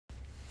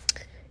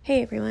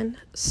Hey everyone.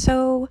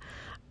 So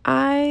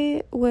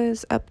I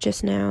was up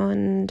just now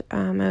and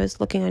I was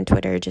looking on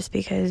Twitter just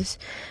because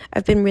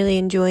I've been really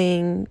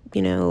enjoying,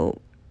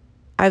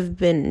 I've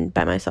been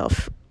by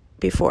myself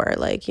before.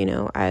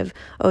 I've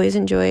always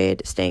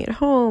enjoyed staying at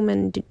home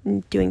and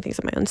doing things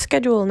on my own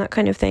schedule and that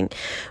kind of thing.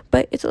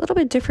 But it's a little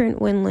bit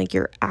different when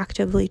you're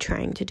actively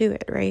trying to do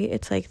it, right?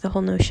 It's like the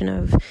whole notion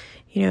of,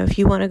 if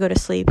you want to go to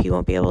sleep, you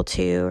won't be able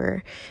to,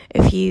 or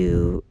if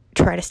you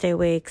try to stay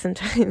awake,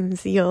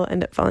 sometimes you'll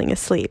end up falling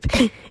asleep.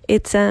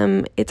 It's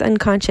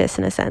unconscious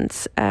in a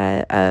sense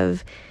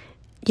of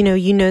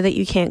that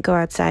you can't go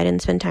outside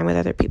and spend time with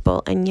other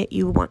people, and yet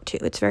you want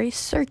to. It's very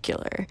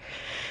circular.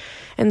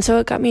 And so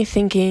it got me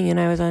thinking, and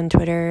I was on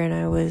Twitter and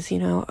I was,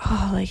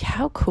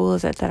 how cool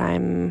is it that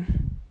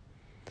I'm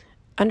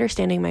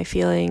understanding my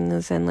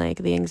feelings and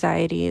the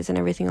anxieties and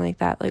everything like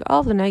that,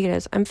 all of the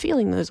negatives, I'm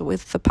feeling those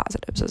with the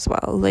positives as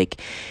well.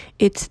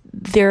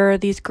 There are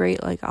these great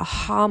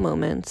aha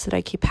moments that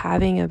I keep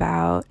having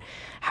about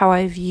how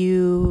I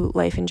view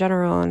life in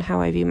general and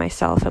how I view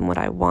myself and what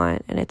I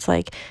want. And it's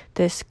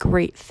this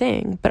great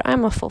thing, but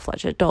I'm a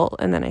full-fledged adult.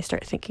 And then I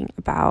start thinking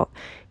about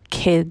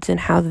kids and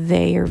how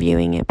they are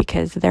viewing it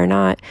because they're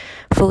not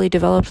fully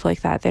developed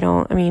like that.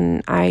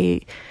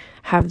 I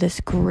have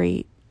this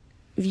great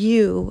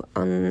view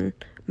on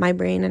my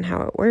brain and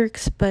how it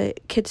works,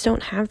 but kids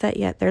don't have that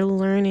yet. They're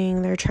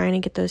learning, they're trying to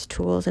get those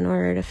tools in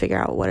order to figure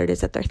out what it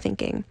is that they're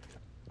thinking.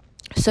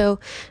 So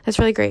that's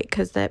really great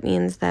because that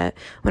means that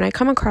when I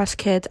come across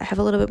kids, I have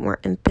a little bit more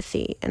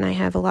empathy and I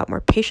have a lot more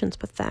patience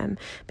with them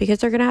because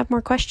they're going to have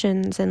more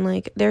questions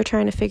and they're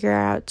trying to figure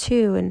out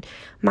too. And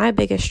my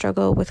biggest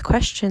struggle with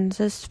questions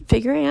is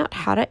figuring out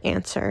how to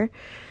answer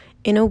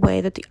in a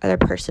way that the other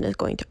person is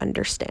going to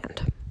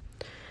understand.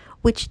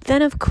 Which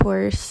then, of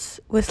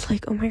course, was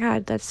oh my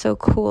God, that's so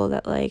cool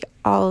that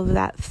all of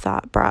that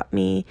thought brought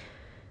me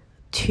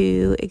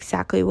to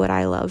exactly what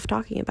I love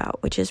talking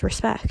about, which is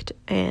respect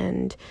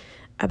and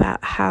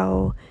about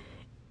how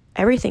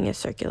everything is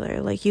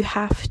circular. You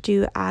have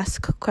to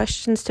ask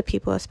questions to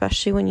people,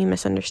 especially when you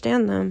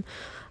misunderstand them,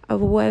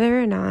 of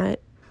whether or not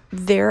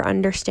they're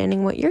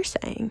understanding what you're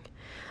saying.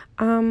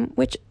 You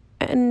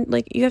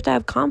have to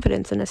have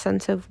confidence in a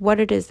sense of what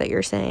it is that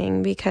you're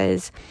saying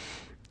because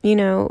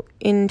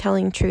in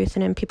telling truth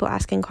and in people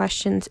asking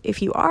questions,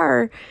 if you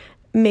are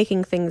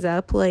making things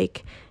up,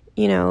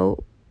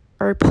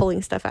 or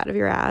pulling stuff out of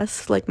your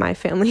ass, like my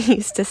family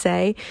used to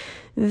say,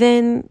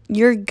 then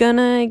you're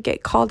gonna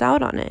get called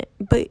out on it.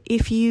 But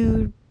if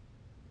you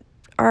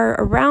are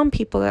around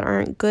people that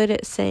aren't good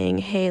at saying,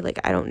 hey,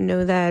 I don't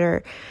know that,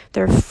 or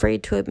they're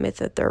afraid to admit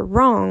that they're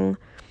wrong,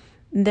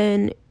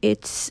 then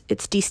it's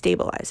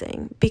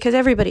destabilizing because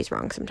everybody's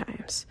wrong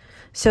sometimes.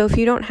 So if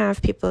you don't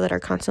have people that are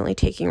constantly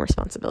taking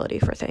responsibility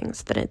for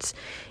things, then it's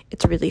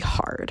really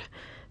hard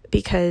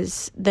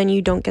because then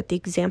you don't get the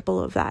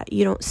example of that.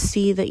 You don't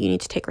see that you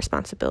need to take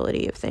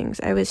responsibility of things.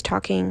 I was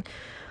talking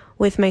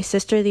with my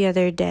sister the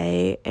other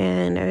day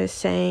and I was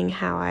saying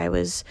how I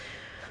was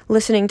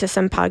listening to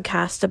some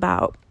podcast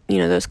about,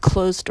 those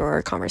closed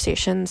door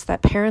conversations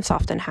that parents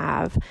often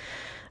have,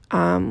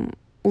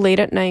 late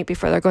at night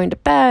before they're going to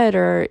bed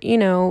or,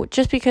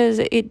 just because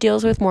it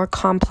deals with more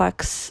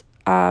complex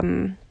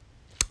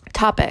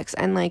topics.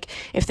 And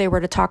if they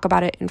were to talk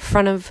about it in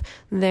front of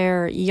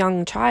their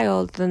young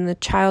child, then the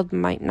child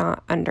might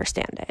not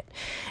understand it.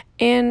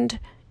 And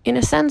in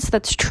a sense,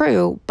 that's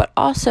true, but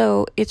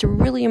also it's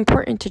really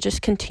important to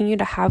just continue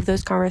to have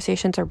those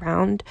conversations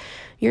around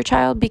your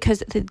child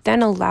because it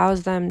then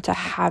allows them to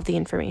have the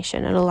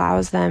information. It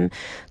allows them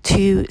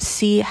to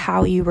see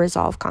how you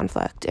resolve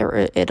conflict.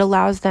 It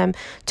allows them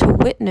to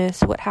witness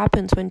what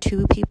happens when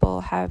two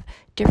people have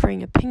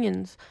differing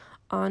opinions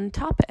on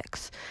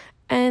topics.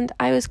 And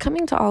I was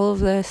coming to all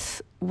of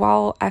this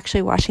while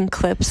actually watching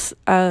clips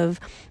of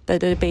the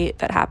debate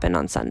that happened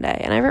on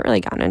Sunday. And I haven't really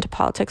gotten into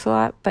politics a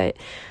lot, but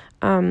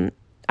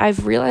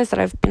I've realized that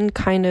I've been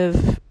kind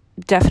of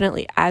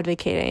definitely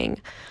advocating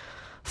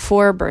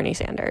for Bernie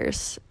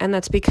Sanders. And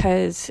that's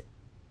because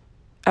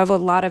of a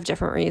lot of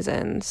different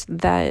reasons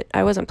that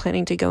I wasn't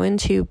planning to go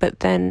into.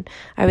 But then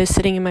I was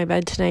sitting in my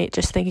bed tonight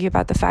just thinking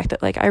about the fact that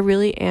I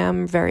really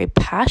am very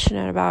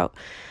passionate about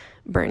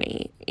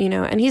Bernie,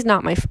 and he's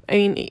not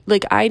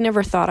I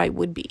never thought I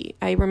would be.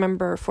 I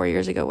remember 4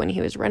 years ago when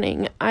he was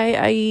running,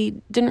 I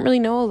didn't really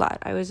know a lot.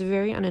 I was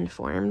very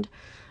uninformed.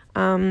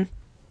 I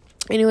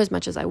knew as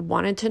much as I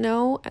wanted to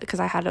know because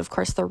I had, of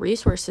course, the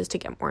resources to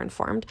get more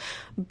informed,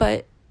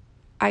 but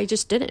I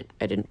just didn't.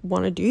 I didn't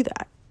want to do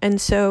that. And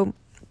so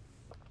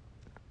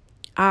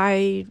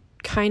I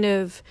kind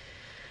of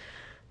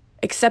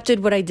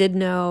accepted what I did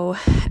know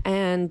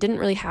and didn't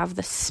really have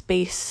the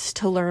space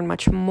to learn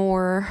much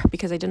more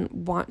because I didn't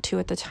want to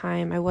at the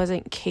time. I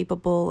wasn't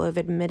capable of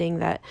admitting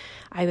that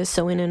I was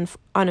so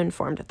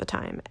uninformed at the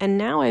time. And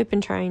now I've been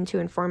trying to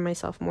inform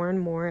myself more and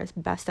more as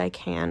best I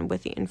can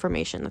with the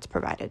information that's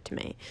provided to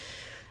me.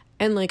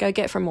 And I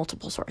get from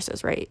multiple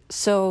sources, right?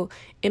 So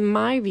in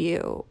my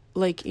view,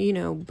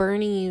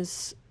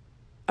 Bernie's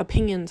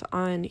opinions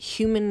on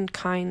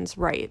humankind's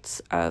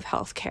rights of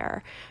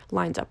healthcare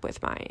lines up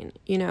with mine,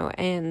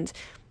 and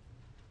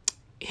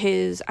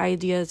his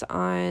ideas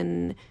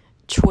on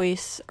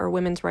choice or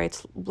women's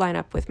rights line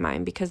up with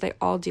mine, because they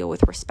all deal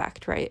with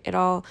respect, right? It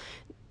all,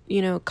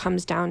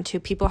 comes down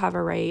to people have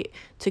a right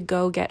to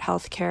go get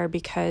healthcare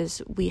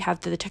because we have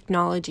the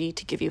technology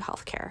to give you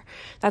healthcare.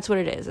 That's what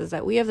it is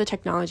that we have the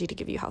technology to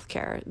give you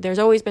healthcare. There's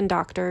always been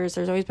doctors,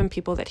 there's always been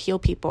people that heal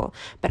people,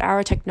 but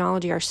our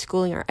technology, our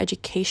schooling, our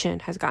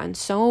education has gotten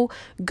so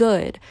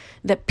good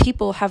that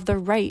people have the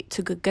right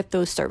to get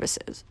those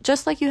services.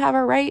 Just like you have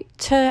a right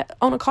to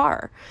own a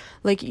car.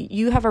 Like,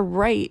 you have a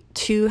right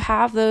to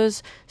have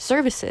those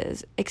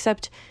services,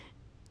 except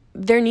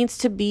there needs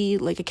to be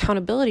like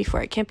accountability for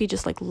it. It can't be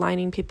just like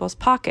lining people's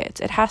pockets.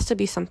 It has to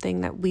be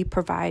something that we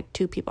provide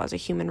to people as a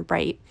human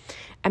right,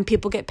 and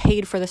people get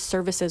paid for the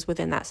services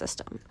within that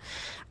system.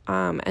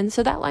 And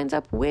so that lines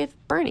up with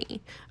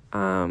Bernie,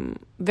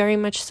 very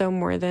much so,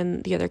 more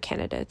than the other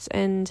candidates.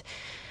 And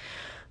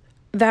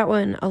that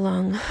one,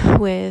 along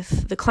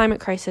with the climate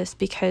crisis,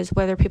 because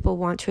whether people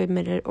want to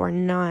admit it or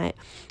not,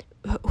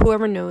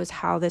 whoever knows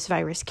how this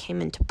virus came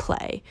into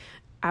play,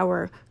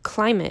 our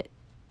climate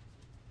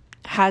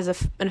has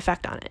an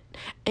effect on it.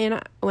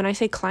 And when I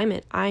say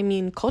climate, I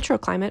mean cultural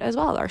climate as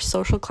well. Our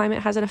social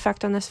climate has an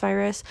effect on this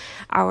virus.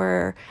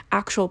 Our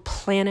actual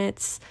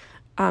planet's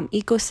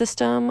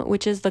ecosystem,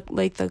 which is the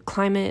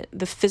climate,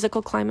 the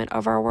physical climate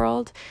of our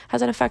world,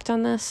 has an effect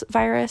on this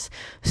virus.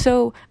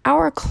 So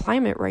our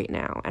climate right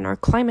now, and our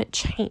climate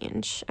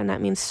change, and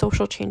that means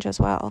social change as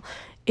well,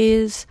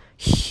 is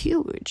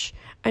huge.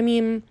 I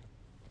mean,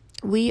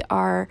 we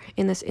are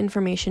in this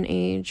information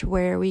age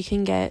where we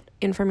can get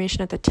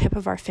information at the tip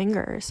of our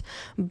fingers,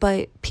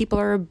 but people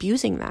are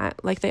abusing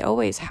that like they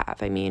always have.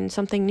 I mean,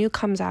 something new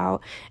comes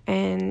out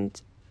and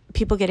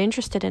people get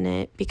interested in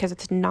it because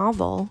it's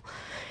novel.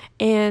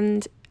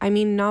 And I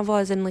mean novel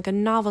as in like a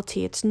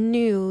novelty. It's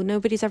new.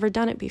 Nobody's ever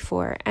done it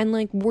before. And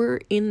like, we're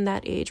in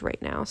that age right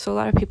now. So a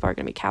lot of people are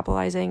going to be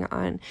capitalizing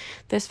on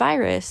this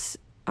virus,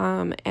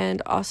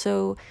 and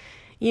also,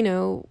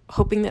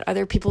 hoping that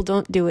other people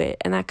don't do it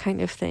and that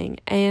kind of thing.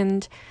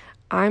 And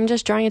I'm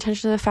just drawing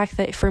attention to the fact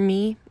that for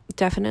me,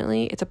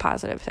 definitely it's a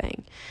positive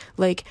thing.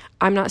 Like,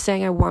 I'm not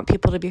saying I want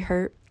people to be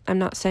hurt. I'm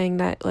not saying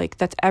that like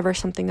that's ever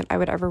something that I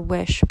would ever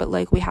wish, but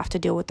like, we have to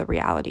deal with the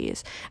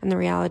realities. And the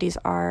realities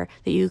are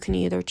that you can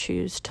either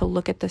choose to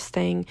look at this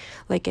thing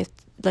like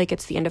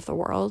it's the end of the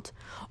world,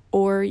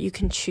 or you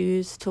can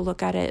choose to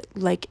look at it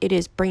like it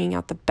is bringing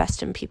out the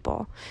best in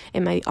people.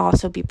 It might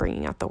also be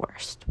bringing out the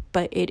worst,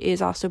 but it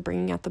is also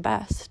bringing out the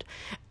best.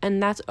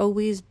 And that's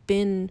always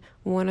been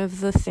one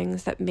of the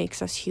things that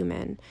makes us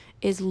human,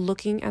 is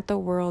looking at the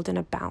world in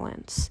a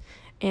balance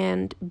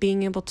and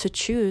being able to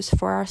choose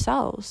for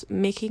ourselves,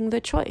 making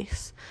the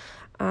choice.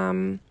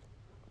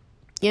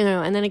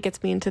 And then it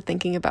gets me into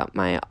thinking about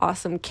my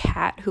awesome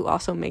cat who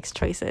also makes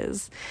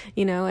choices,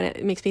 and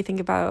it makes me think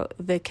about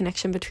the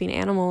connection between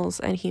animals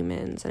and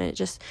humans, and it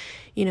just,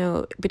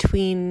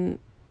 between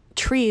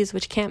trees,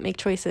 which can't make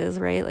choices,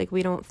 right? Like,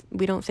 we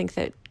don't think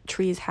that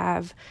trees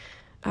have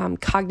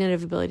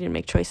cognitive ability to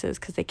make choices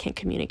because they can't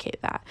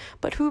communicate that.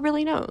 But who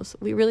really knows?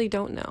 We really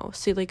don't know.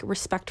 So like,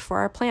 respect for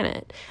our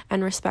planet,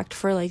 and respect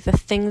for like the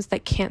things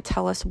that can't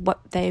tell us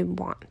what they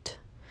want,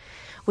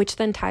 which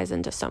then ties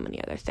into so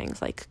many other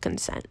things like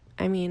consent.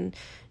 I mean,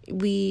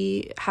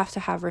 we have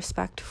to have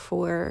respect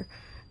for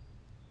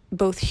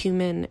both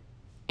human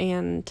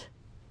and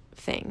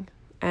thing.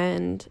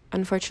 And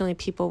unfortunately,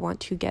 people want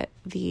to get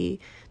the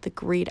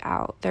greed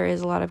out. There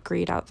is a lot of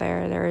greed out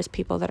there. There is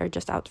people that are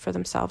just out for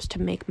themselves to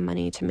make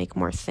money, to make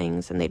more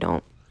things, and they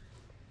don't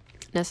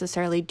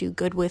necessarily do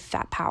good with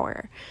that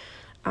power.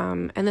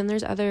 And then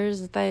there's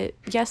others that,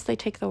 yes, they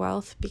take the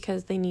wealth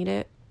because they need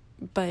it,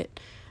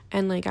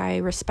 and like, I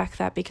respect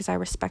that, because I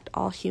respect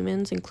all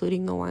humans,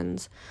 including the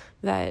ones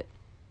that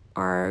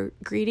are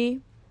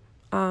greedy.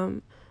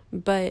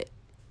 But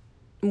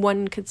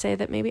one could say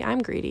that maybe I'm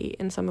greedy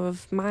in some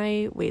of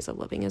my ways of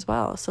living as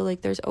well. So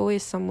like, there's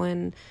always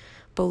someone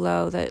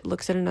below that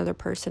looks at another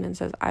person and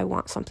says, I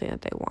want something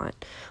that they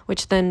want,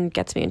 which then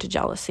gets me into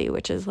jealousy,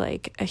 which is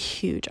like a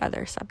huge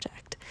other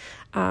subject.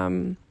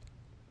 My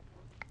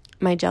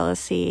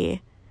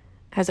jealousy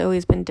has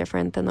always been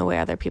different than the way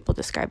other people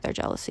describe their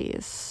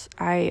jealousies.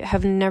 I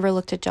have never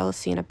looked at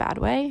jealousy in a bad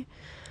way.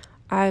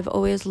 I've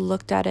always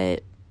looked at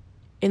it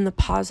in the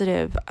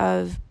positive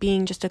of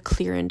being just a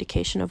clear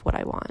indication of what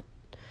I want.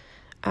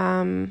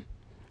 And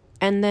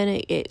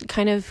then it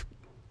kind of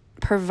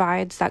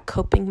provides that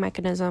coping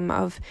mechanism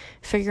of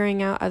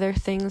figuring out other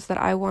things that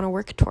I want to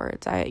work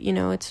towards.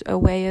 It's a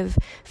way of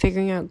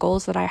figuring out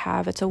goals that I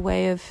have. It's a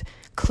way of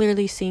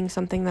clearly seeing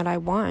something that I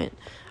want.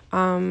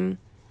 And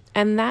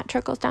that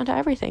trickles down to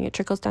everything. It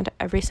trickles down to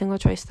every single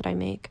choice that I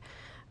make.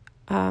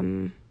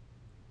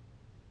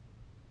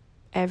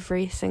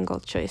 Every single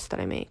choice that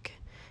I make.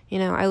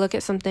 I look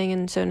at something,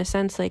 and so in a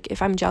sense, like,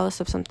 if I'm jealous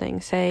of something,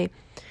 say,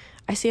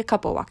 I see a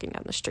couple walking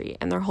down the street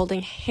and they're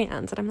holding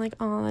hands, and I'm like,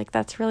 oh, like,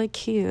 that's really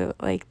cute.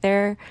 Like,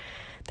 they're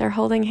they're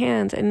holding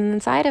hands. And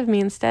inside of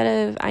me,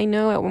 I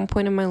know at one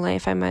point in my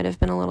life, I might have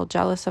been a little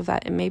jealous of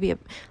that, and maybe a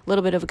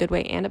little bit of a good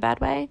way and a bad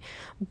way.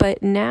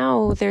 But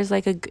now there's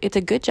it's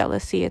a good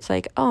jealousy. It's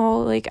like, oh,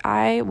 like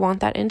I want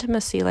that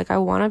intimacy. Like I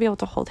want to be able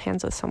to hold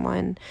hands with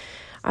someone.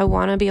 I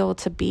want to be able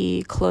to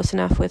be close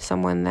enough with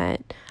someone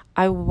that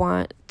I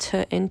want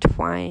to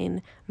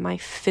entwine my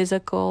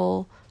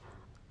physical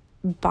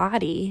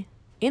body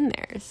in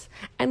theirs.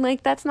 And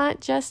like that's not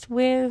just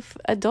with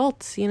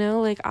adults,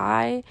 like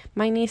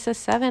my niece is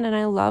 7 and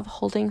I love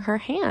holding her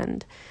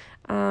hand.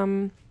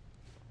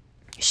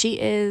 She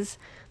is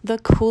the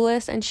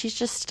coolest, and she's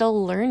just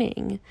still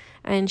learning,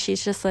 and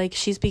she's just like,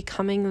 she's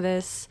becoming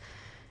this,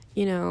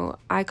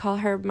 I call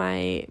her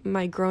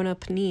my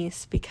grown-up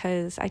niece,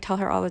 because I tell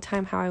her all the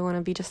time how I want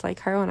to be just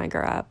like her when I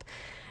grow up.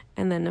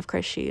 And then of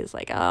course she's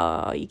like,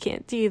 oh, you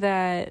can't do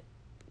that,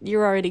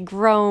 you're already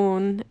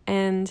grown.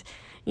 And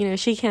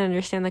she can't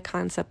understand the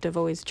concept of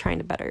always trying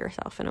to better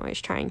yourself and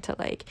always trying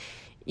to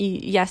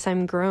yes,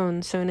 I'm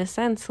grown. So in a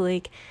sense,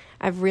 like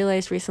I've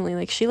realized recently,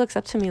 like she looks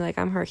up to me like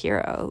I'm her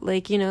hero.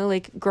 Like,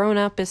 like grown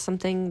up is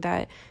something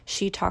that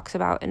she talks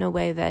about in a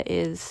way that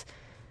is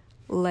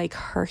like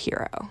her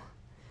hero.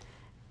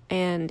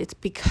 And it's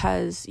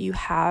because you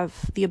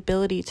have the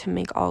ability to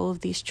make all of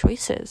these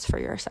choices for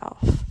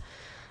yourself.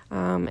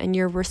 And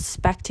you're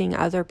respecting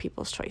other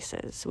people's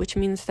choices, which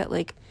means that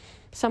like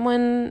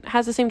someone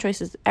has the same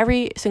choices,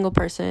 every single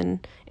person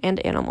and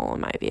animal,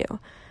 in my view.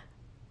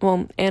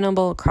 Well,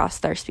 animal across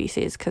their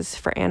species, because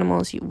for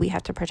animals, we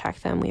have to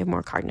protect them. We have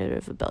more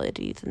cognitive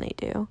ability than they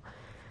do.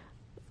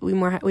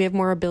 We have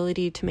more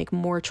ability to make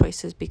more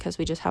choices because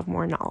we just have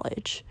more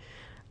knowledge.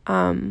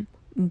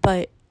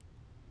 But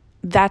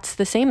that's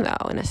the same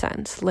though, in a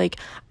sense. Like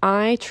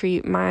I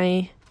treat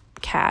my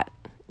cat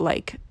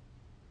like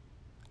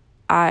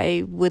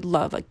I would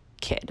love a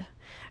kid.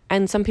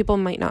 And some people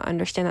might not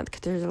understand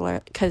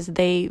that because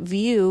they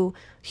view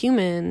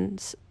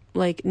humans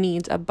like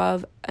needs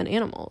above an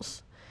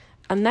animal's.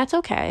 And that's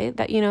okay.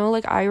 That,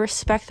 like I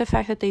respect the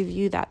fact that they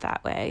view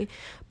that way.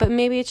 But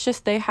maybe it's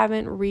just they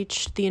haven't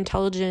reached the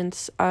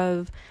intelligence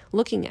of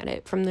looking at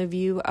it from the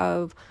view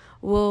of,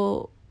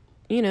 well,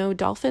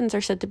 dolphins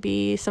are said to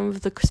be some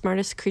of the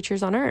smartest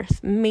creatures on Earth.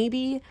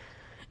 Maybe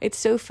it's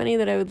so funny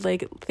that I would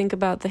think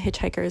about The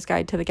Hitchhiker's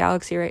Guide to the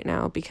Galaxy right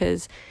now,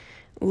 because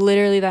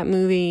literally that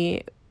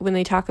movie, when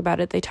they talk about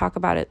it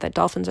that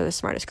dolphins are the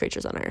smartest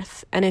creatures on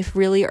Earth. And if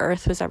really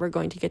Earth was ever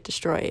going to get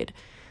destroyed,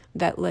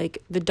 that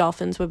the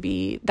dolphins would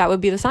be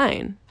the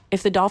sign.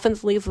 If the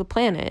dolphins leave the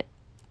planet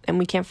and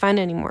we can't find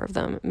any more of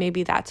them,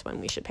 maybe that's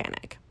when we should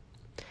panic.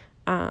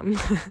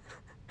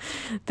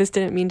 This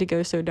didn't mean to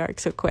go so dark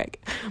so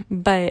quick,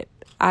 but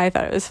I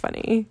thought it was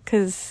funny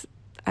because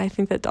I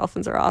think that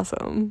dolphins are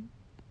awesome.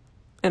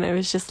 And I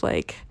was just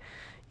like,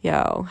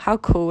 yo, how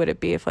cool would it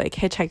be if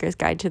Hitchhiker's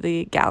Guide to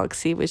the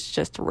Galaxy was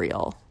just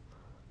real?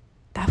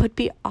 That would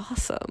be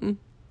awesome.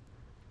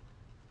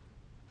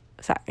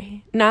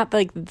 Sorry, not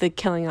the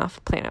killing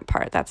off planet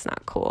part. That's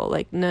not cool.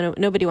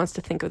 Nobody wants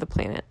to think of the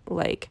planet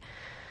like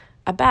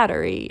a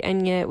battery,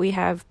 and yet we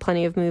have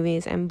plenty of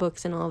movies and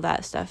books and all of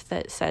that stuff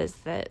that says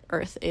that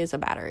Earth is a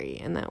battery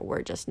and that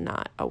we're just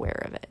not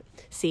aware of it.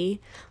 See,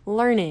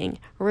 learning,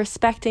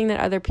 respecting that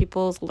other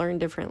people's learn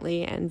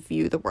differently and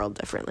view the world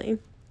differently.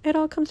 It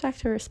all comes back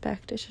to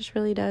respect. It just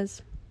really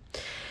does.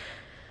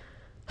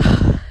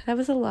 That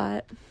was a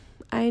lot.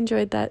 I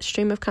enjoyed that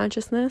stream of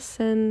consciousness,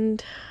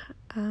 and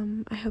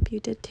I hope you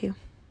did too.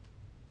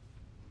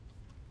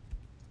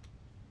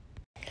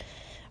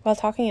 While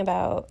talking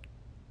about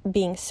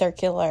being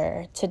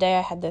circular, today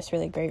I had this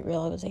really great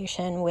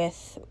realization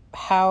with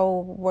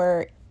how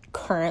we're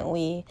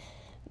currently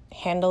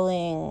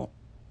handling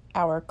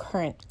our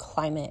current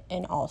climate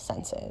in all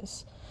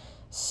senses.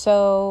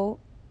 So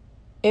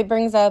it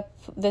brings up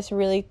this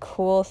really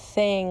cool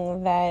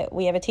thing that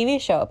we have a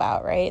TV show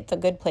about, right? The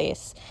Good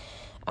Place.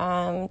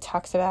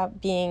 Talks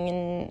about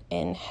being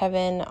in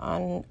heaven,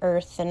 on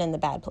earth, and in the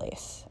bad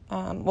place.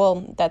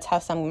 Well, that's how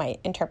some might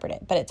interpret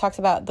it. But it talks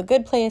about the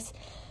good place,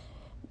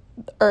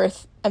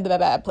 earth, and the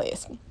bad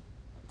place.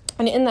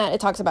 And in that,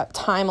 it talks about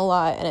time a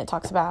lot, and it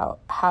talks about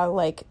how,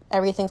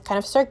 everything's kind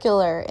of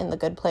circular in the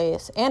good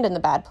place and in the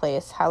bad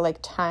place, how,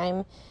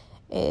 time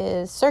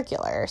is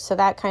circular. So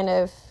that kind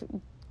of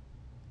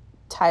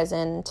ties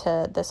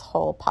into this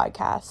whole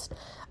podcast.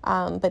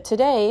 But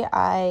today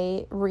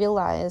I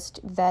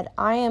realized that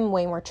I am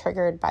way more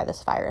triggered by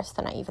this virus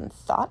than I even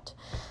thought.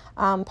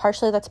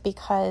 Partially that's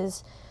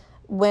because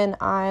when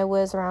I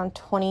was around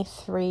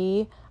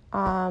 23,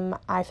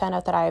 I found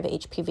out that I have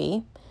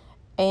HPV,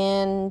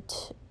 and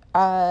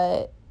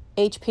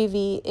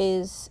HPV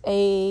is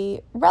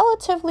a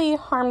relatively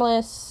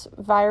harmless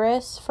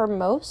virus for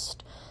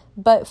most,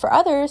 but for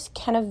others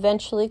can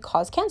eventually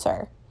cause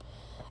cancer.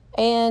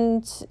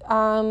 And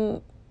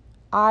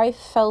I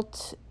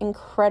felt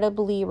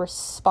incredibly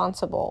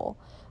responsible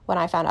when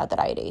I found out that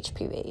I had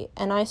HPV.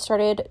 And I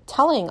started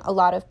telling a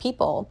lot of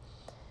people,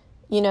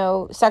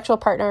 sexual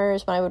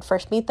partners, when I would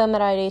first meet them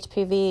that I had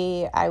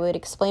HPV, I would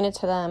explain it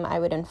to them, I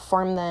would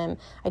inform them.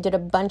 I did a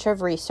bunch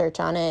of research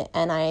on it,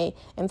 and I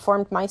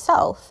informed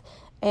myself.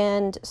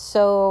 And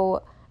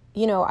so,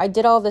 I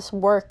did all this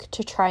work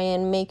to try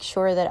and make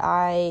sure that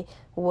I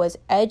was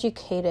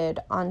educated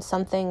on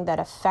something that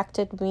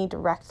affected me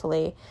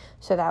directly,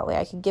 so that way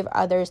I could give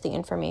others the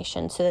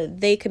information so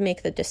that they could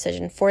make the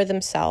decision for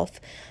themselves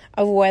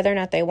of whether or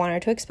not they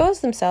wanted to expose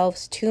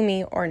themselves to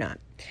me or not.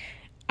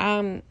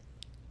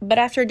 But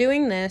after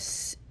doing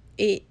this,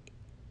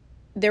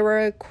 there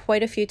were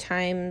quite a few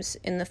times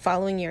in the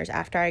following years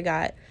after I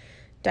got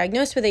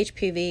diagnosed with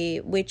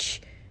HPV,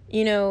 which,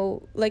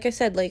 like I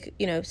said,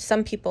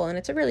 some people, and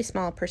it's a really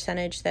small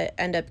percentage that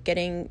end up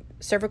getting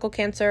cervical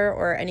cancer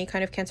or any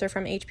kind of cancer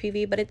from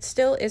HPV, but it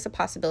still is a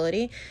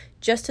possibility,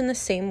 just in the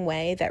same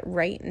way that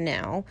right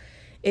now,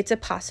 it's a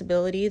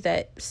possibility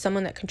that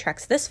someone that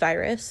contracts this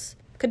virus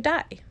could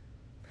die.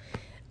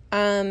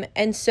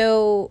 And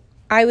so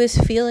I was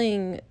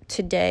feeling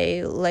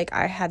today like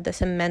I had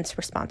this immense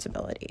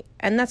responsibility.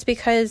 And that's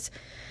because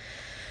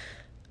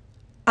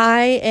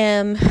I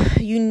am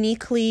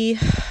uniquely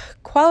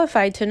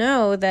qualified to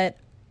know that,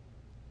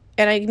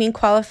 and I mean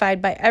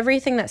qualified by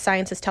everything that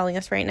science is telling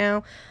us right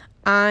now,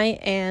 I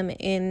am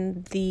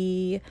in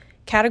the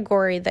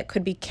category that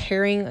could be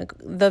carrying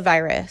the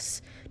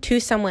virus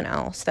to someone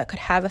else that could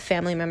have a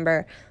family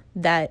member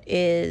that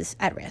is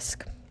at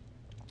risk.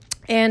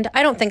 And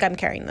I don't think I'm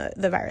carrying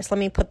the virus. Let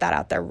me put that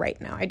out there right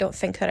now. I don't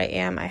think that I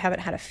am. I haven't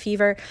had a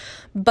fever.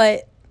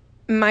 But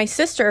my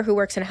sister, who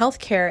works in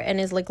healthcare and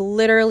is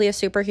literally a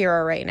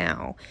superhero right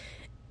now,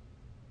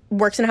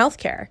 works in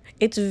healthcare.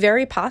 It's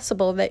very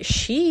possible that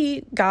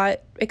she got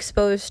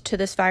exposed to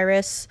this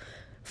virus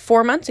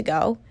 4 months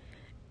ago.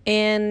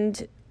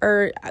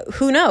 Or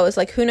who knows?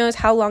 Who knows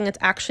how long it's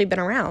actually been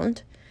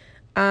around?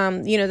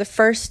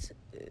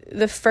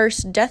 The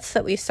first deaths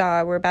that we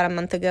saw were about a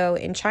month ago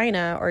in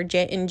China, or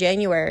in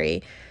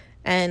January,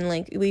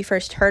 and we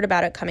first heard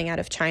about it coming out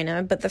of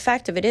China. But the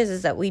fact of it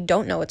is that we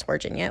don't know its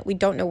origin yet. We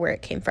don't know where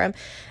it came from,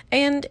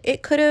 and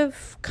it could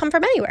have come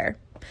from anywhere.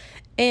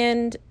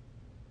 And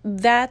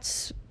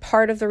that's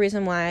part of the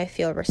reason why I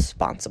feel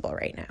responsible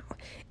right now,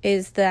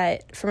 is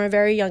that from a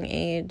very young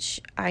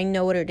age, I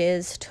know what it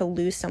is to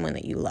lose someone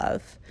that you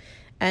love,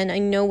 and I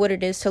know what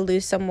it is to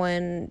lose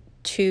someone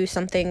to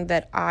something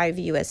that I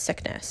view as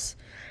sickness.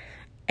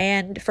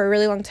 And for a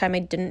really long time, I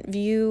didn't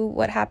view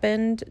what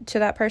happened to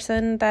that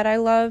person that I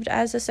loved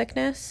as a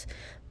sickness.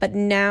 But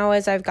now,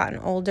 as I've gotten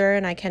older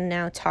and I can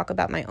now talk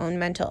about my own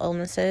mental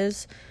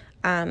illnesses,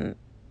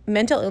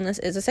 mental illness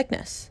is a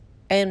sickness.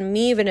 And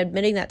me even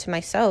admitting that to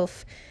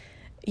myself,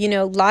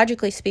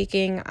 logically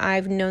speaking,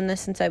 I've known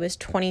this since I was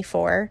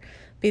 24.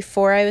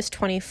 Before I was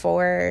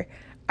 24,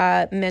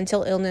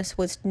 mental illness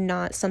was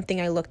not something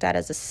I looked at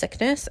as a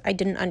sickness. I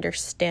didn't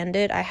understand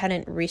it. I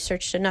hadn't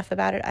researched enough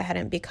about it. I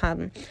hadn't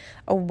become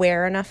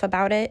aware enough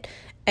about it.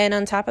 And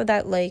on top of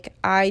that,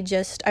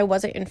 I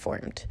wasn't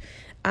informed.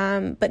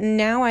 But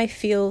now I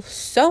feel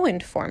so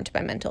informed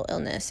by mental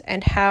illness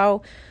and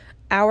how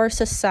our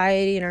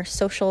society and our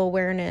social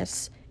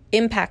awareness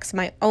impacts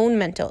my own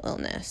mental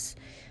illness,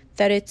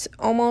 that it's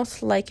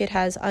almost like it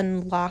has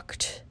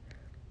unlocked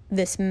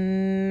this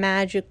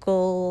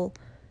magical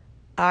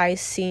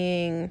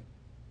eye-seeing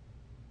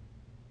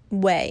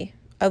way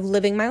of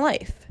living my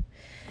life.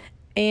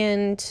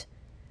 And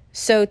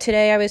so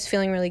today I was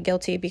feeling really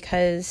guilty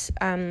because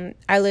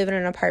I live in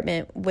an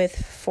apartment with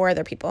 4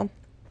 other people.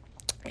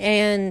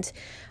 And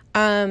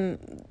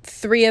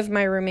 3 of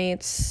my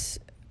roommates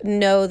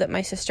know that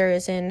my sister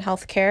is in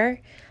healthcare.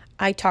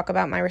 I talk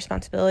about my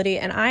responsibility,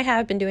 and I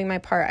have been doing my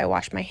part. I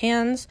wash my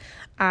hands.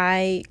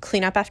 I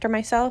clean up after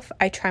myself.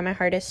 I try my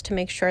hardest to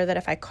make sure that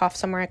if I cough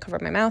somewhere, I cover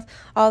my mouth,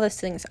 all those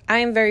things. I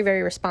am very,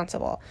 very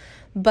responsible.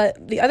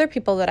 But the other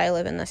people that I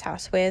live in this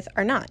house with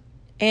are not.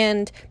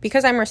 And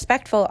because I'm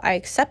respectful, I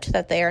accept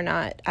that they are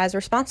not as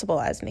responsible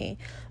as me.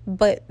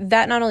 But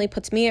that not only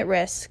puts me at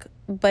risk,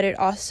 but it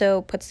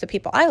also puts the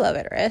people I love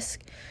at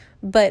risk.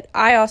 But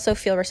I also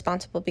feel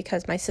responsible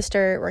because my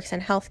sister works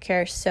in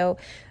healthcare. So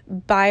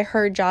by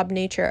her job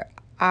nature,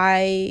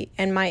 I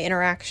and my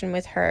interaction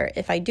with her,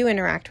 if I do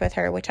interact with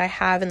her, which I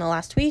have in the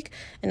last week,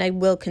 and I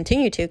will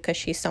continue to because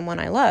she's someone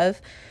I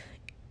love,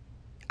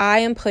 I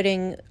am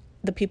putting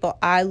the people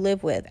I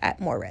live with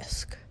at more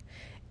risk.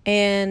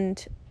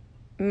 And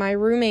my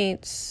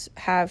roommates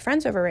have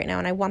friends over right now,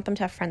 and I want them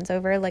to have friends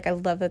over. I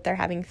love that they're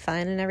having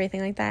fun and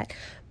everything like that.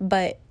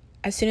 But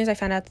as soon as I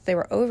found out that they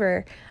were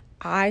over,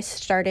 I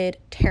started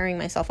tearing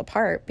myself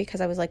apart because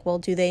I was like, well,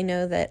 do they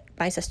know that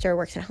my sister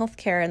works in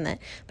healthcare and that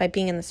by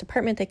being in this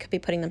apartment, they could be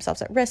putting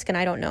themselves at risk? And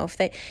I don't know if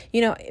they,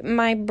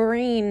 my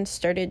brain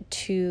started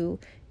to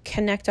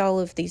connect all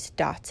of these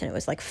dots, and it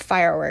was like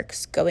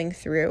fireworks going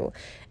through.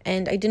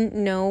 And I didn't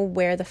know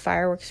where the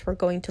fireworks were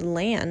going to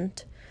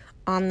land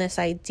on this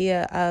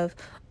idea of,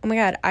 oh my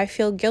God, I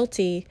feel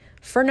guilty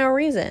for no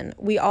reason.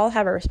 We all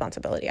have a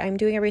responsibility. I'm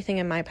doing everything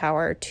in my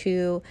power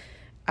to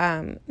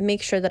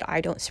make sure that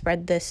I don't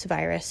spread this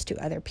virus to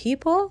other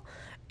people.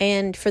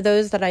 And for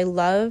those that I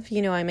love,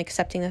 I'm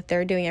accepting that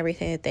they're doing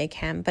everything that they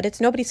can, but it's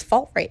nobody's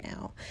fault right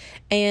now.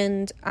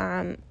 And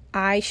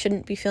I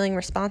shouldn't be feeling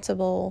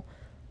responsible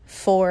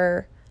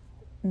for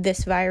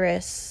this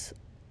virus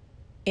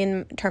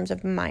in terms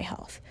of my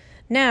health.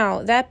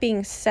 Now, that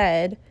being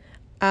said,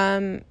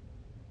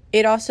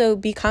 it also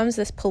becomes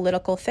this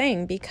political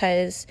thing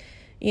because,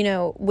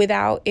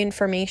 without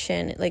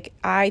information, like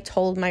I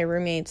told my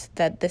roommates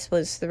that this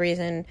was the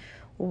reason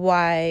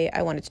why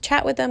I wanted to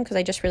chat with them, because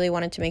I just really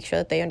wanted to make sure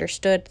that they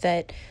understood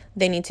that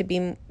they need to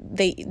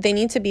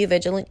be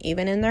vigilant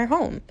even in their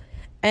home.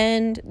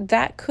 And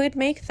that could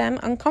make them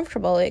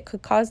uncomfortable. It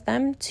could cause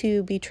them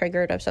to be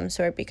triggered of some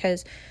sort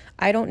because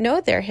I don't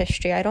know their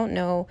history. I don't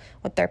know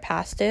what their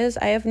past is.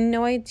 I have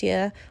no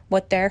idea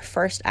what their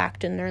first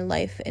act in their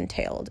life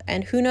entailed.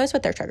 And who knows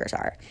what their triggers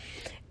are.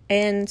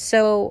 And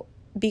so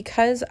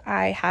because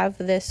I have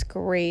this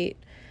great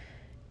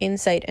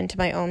insight into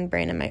my own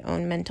brain and my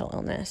own mental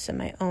illness and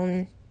my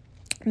own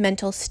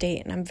mental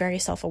state, and I'm very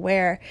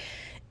self-aware,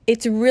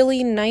 it's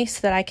really nice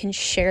that I can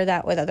share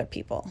that with other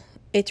people.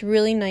 It's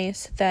really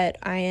nice that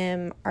I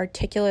am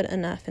articulate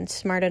enough and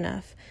smart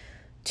enough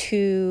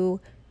to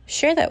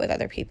share that with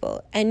other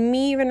people. And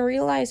me even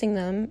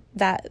realizing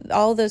that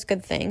all those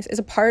good things is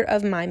a part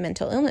of my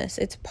mental illness.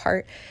 It's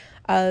part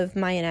of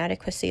my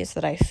inadequacies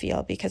that I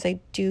feel, because I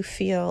do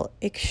feel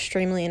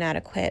extremely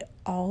inadequate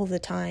all the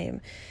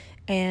time.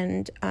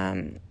 And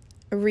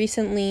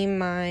recently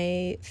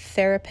my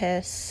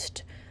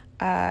therapist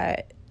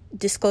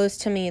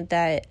disclosed to me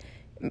that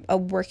a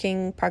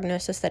working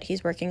prognosis that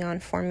he's working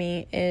on for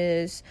me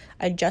is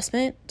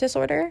adjustment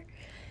disorder,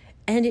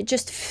 and it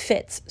just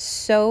fits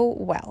so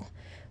well.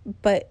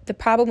 But the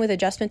problem with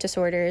adjustment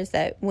disorder is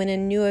that when a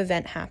new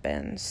event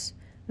happens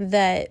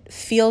that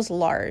feels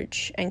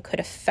large and could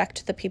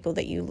affect the people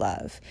that you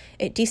love,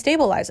 it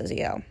destabilizes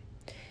you.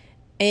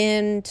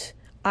 And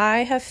I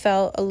have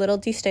felt a little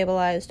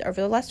destabilized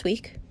over the last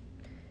week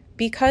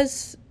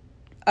because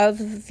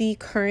of the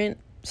current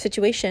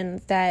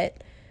situation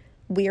that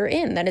we're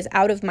in that is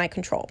out of my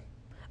control.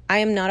 I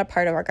am not a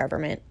part of our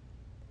government.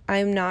 I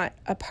am not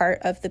a part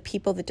of the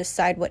people that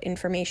decide what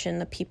information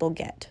the people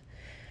get.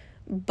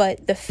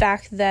 But the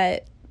fact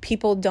that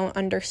people don't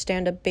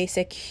understand a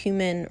basic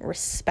human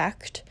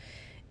respect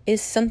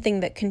is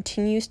something that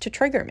continues to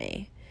trigger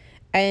me.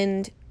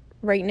 And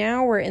right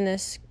now we're in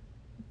this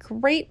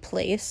great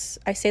place.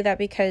 I say that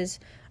because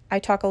I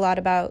talk a lot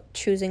about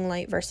choosing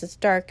light versus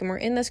dark, and we're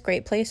in this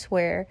great place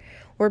where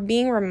we're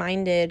being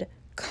reminded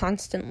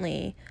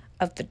constantly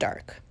of the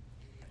dark.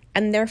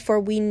 And therefore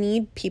we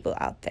need people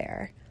out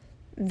there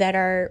that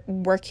are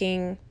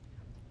working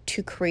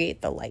to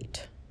create the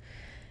light.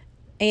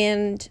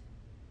 And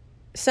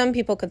some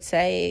people could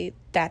say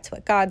that's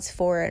what God's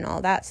for and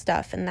all that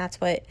stuff, and that's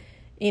what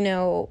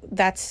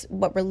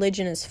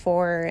religion is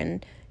for,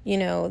 and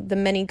the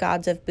many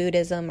gods of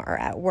Buddhism are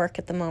at work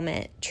at the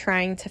moment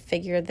trying to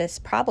figure this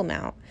problem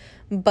out.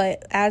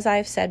 But as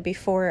I've said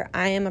before,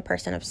 I am a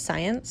person of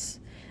science,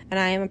 and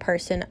I am a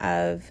person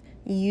of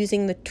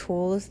using the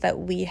tools that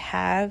we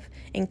have,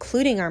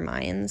 including our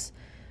minds,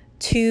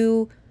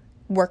 to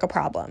work a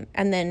problem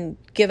and then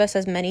give us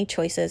as many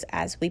choices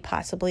as we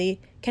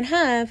possibly can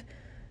have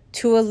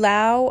to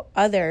allow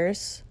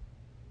others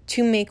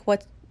to make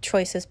what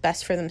choice is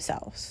best for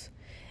themselves.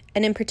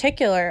 And in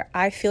particular,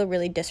 I feel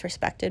really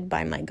disrespected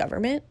by my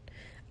government.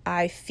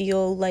 I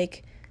feel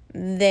like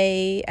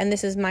and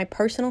this is my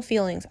personal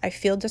feelings, I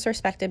feel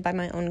disrespected by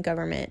my own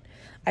government.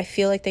 I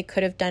feel like they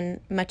could have done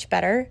much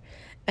better.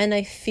 And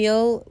I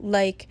feel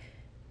like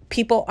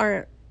people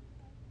are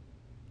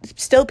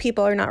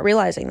not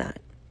realizing that.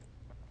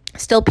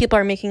 Still, people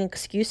are making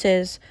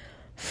excuses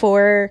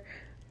for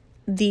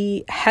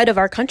the head of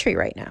our country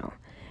right now.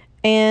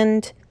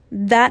 And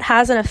that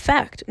has an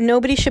effect.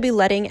 Nobody should be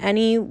letting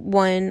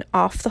anyone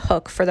off the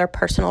hook for their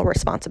personal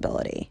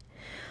responsibility.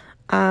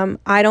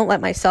 I don't let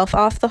myself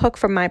off the hook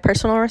from my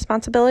personal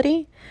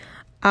responsibility.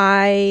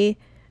 I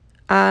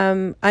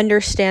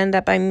understand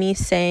that by me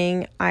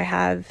saying I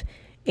have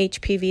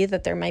HPV,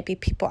 that there might be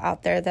people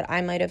out there that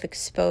I might have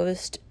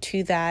exposed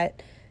to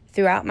that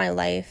throughout my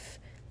life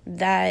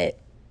that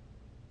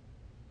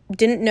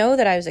didn't know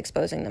that I was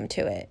exposing them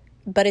to it.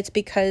 But it's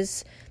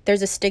because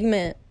there's a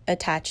stigma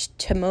attached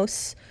to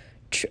most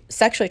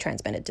sexually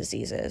transmitted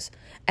diseases.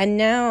 And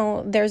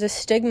now there's a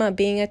stigma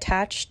being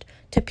attached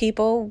to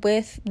people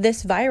with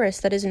this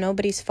virus that is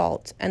nobody's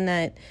fault, and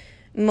that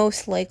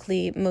most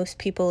likely most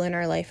people in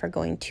our life are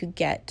going to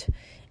get.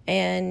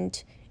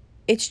 And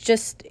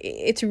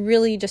it's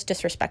really just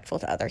disrespectful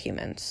to other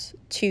humans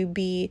to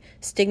be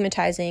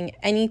stigmatizing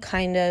any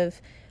kind of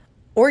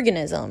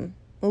organism,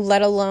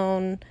 let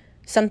alone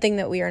something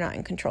that we are not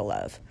in control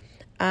of.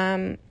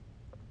 I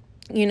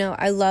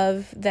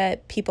love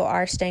that people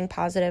are staying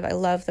positive. I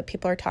love that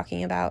people are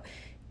talking about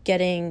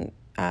getting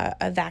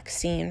a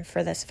vaccine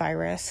for this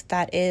virus.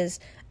 That is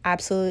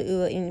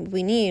absolutely what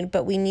we need,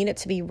 but we need it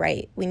to be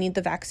right. We need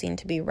the vaccine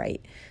to be right.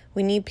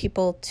 We need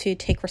people to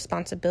take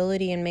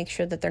responsibility and make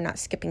sure that they're not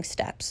skipping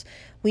steps.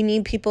 We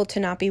need people to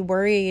not be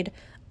worried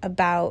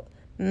about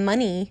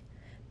money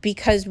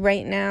because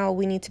right now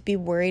we need to be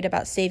worried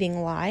about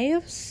saving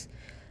lives,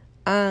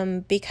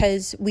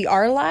 because we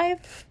are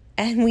alive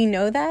and we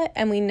know that,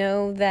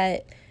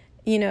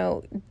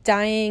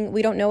 dying,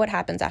 we don't know what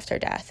happens after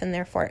death, and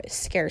therefore it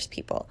scares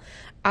people.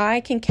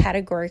 I can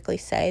categorically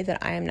say that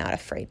I am not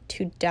afraid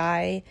to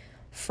die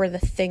for the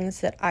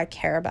things that I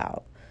care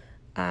about.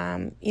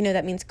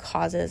 That means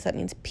causes, that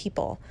means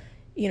people.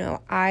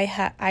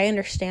 I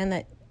understand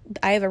that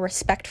I have a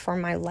respect for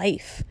my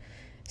life.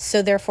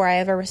 So therefore I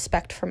have a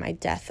respect for my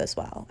death as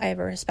well. I have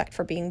a respect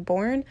for being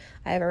born.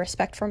 I have a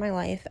respect for my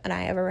life, and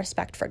I have a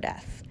respect for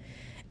death.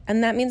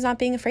 And that means not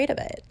being afraid of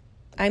it.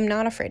 I'm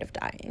not afraid of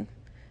dying.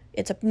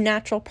 It's a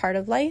natural part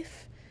of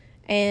life.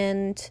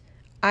 And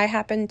I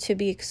happen to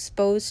be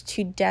exposed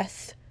to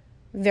death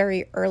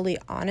very early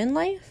on in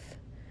life.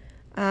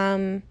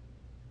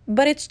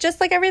 But it's just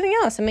like everything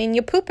else. I mean,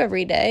 you poop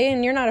every day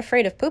and you're not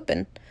afraid of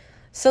pooping.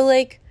 So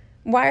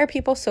why are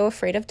people so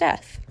afraid of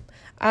death?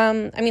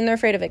 They're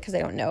afraid of it because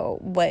they don't know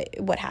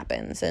what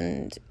happens.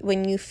 And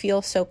when you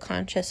feel so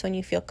conscious, when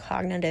you feel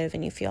cognitive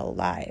and you feel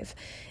alive,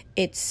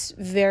 it's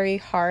very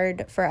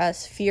hard for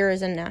us. Fear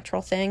is a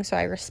natural thing, so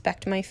I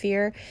respect my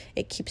fear.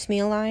 It keeps me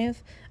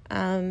alive.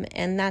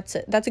 And that's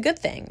a good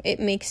thing. It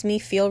makes me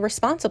feel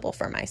responsible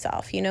for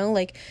myself,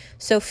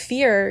 so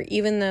fear,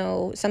 even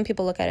though some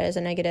people look at it as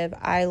a negative,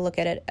 I look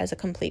at it as a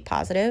complete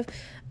positive.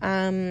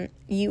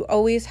 You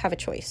always have a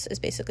choice is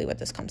basically what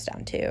this comes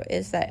down to,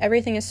 is that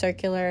everything is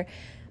circular,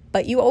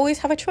 but you always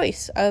have a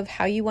choice of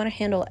how you want to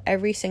handle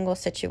every single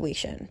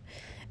situation.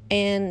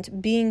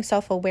 And being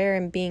self-aware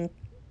and being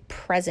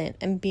present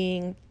and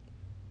being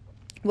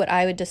what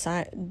I would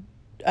define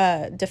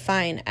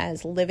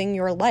as living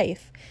your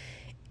life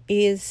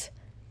is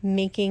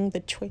making the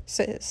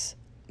choices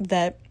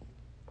that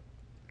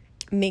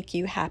make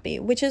you happy,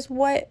 which is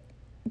what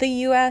the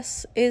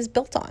US is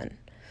built on.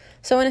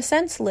 So in a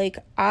sense,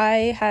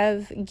 I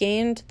have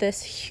gained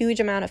this huge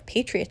amount of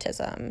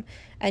patriotism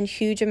and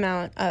huge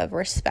amount of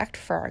respect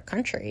for our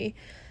country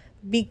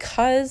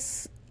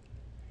because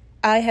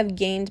I have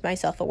gained my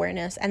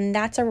self-awareness, and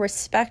that's a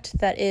respect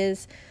that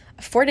is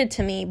afforded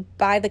to me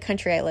by the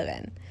country I live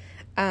in.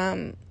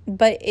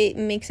 But it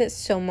makes it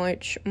so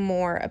much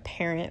more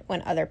apparent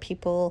when other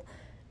people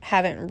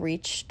haven't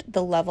reached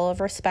the level of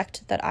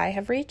respect that I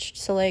have reached.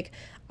 So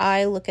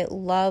I look at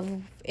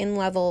love in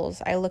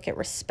levels. I look at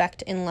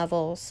respect in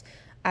levels.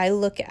 I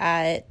look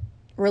at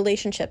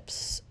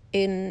relationships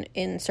in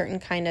certain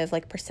kind of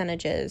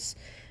percentages,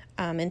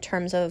 in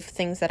terms of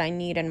things that I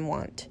need and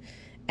want.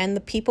 And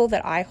the people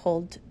that I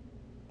hold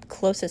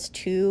closest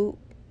to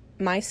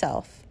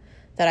myself,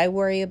 that I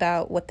worry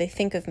about what they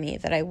think of me,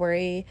 that I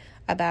worry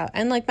about,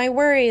 and my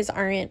worries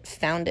aren't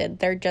founded.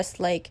 They're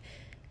just I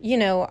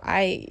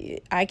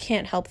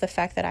can't help the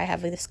fact that I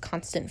have this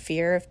constant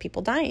fear of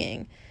people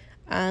dying,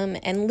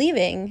 and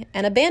leaving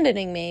and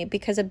abandoning me,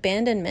 because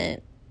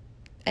abandonment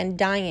and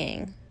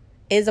dying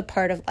is a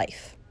part of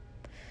life.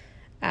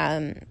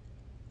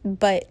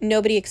 But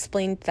nobody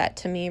explained that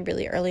to me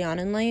really early on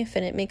in life,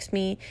 and it makes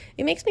me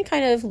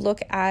kind of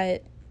look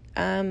at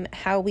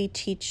how we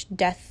teach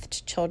death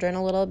to children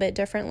a little bit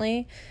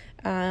differently.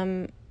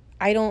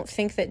 I don't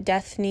think that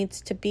death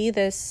needs to be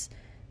this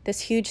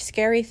huge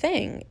scary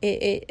thing.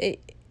 It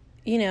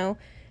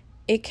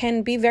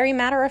can be very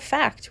matter of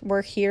fact.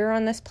 We're here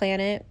on this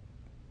planet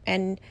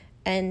and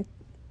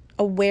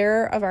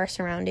aware of our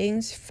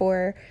surroundings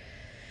for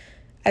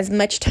as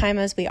much time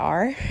as we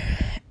are,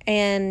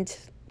 and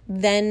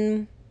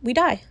then we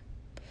die.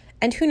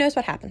 And who knows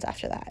what happens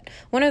after that.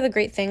 One of the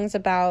great things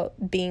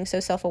about being so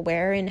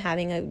self-aware and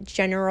having a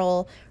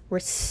general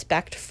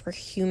respect for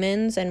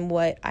humans and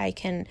what I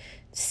can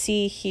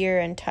see, hear,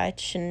 and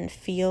touch and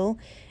feel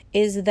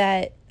is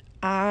that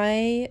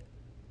I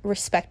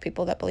respect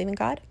people that believe in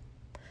God.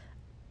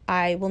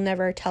 I will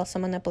never tell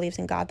someone that believes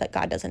in God that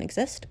God doesn't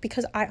exist,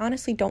 because I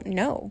honestly don't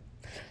know.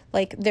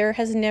 There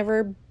has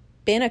never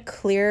been a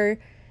clear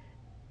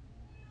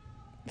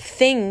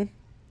thing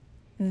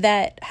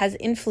that has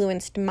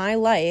influenced my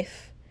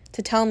life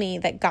to tell me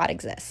that God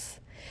exists,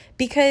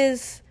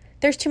 because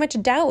there's too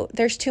much doubt,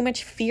 there's too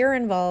much fear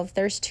involved,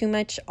 there's too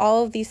much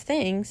all of these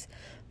things,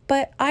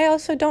 but I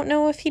also don't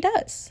know if he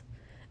does.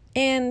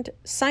 And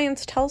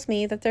science tells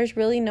me that there's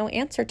really no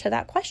answer to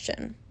that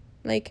question.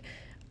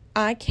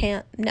 I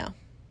can't know.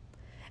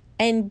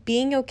 And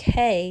being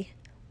okay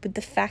with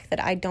the fact that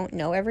I don't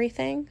know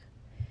everything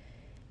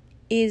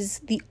is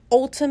the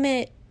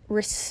ultimate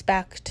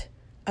respect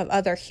of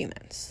other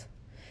humans.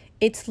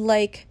 It's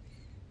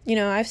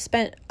I've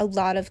spent a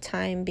lot of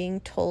time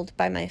being told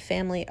by my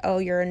family, oh,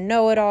 you're a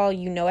know-it-all,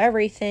 you know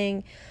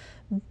everything,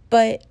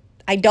 but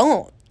I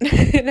don't.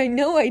 And I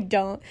know I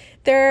don't.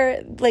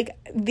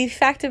 The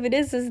fact of it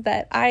is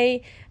that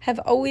I have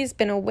always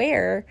been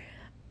aware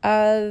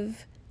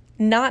of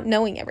not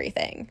knowing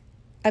everything.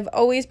 I've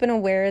always been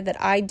aware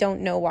that I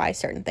don't know why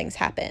certain things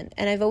happen.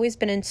 And I've always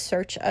been in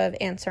search of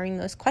answering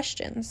those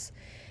questions.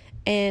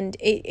 And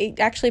it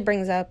actually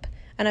brings up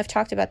and I've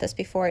talked about this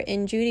before,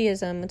 in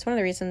Judaism, it's one of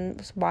the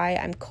reasons why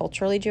I'm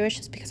culturally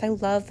Jewish, is because I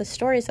love the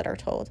stories that are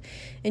told.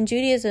 In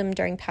Judaism,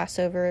 during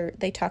Passover,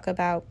 they talk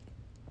about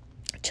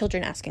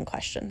children asking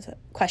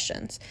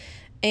questions.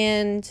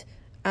 And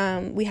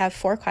we have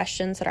 4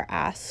 questions that are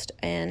asked,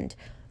 and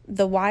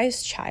the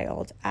wise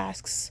child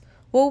asks,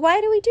 well, why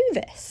do we do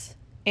this?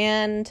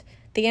 And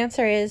the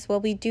answer is,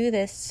 well, we do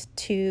this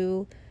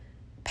to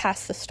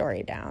pass the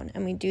story down,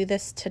 and we do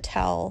this to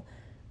tell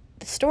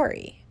the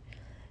story.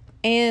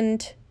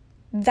 And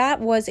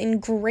that was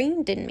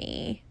ingrained in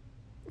me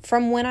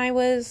from when I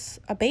was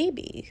a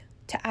baby,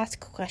 to ask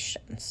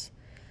questions.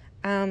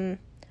 Along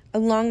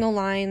the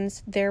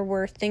lines, there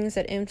were things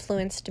that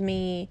influenced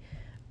me,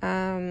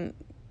 and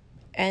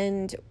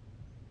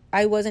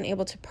I wasn't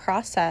able to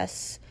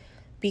process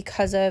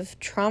because of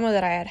trauma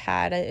that I had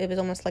had. It was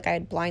almost like I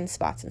had blind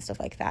spots and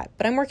stuff like that.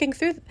 But I'm working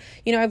through,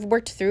 I've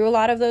worked through a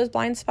lot of those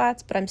blind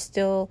spots, but I'm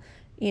still,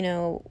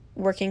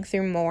 working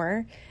through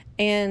more.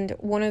 And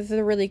one of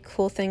the really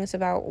cool things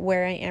about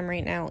where I am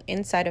right now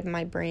inside of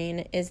my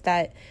brain is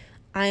that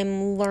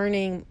I'm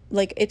learning,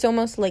 like, it's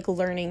almost like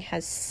learning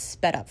has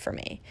sped up for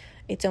me.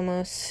 It's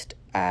almost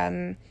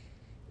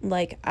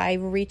like I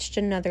reached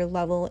another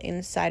level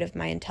inside of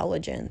my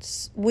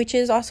intelligence, which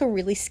is also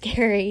really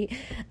scary.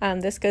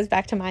 This goes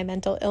back to my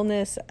mental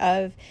illness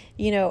of,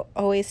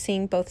 always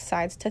seeing both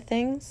sides to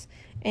things,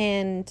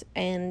 and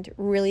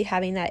really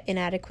having that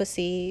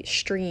inadequacy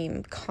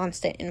stream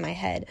constant in my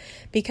head.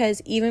 Because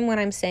even when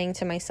I'm saying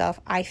to myself,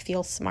 I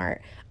feel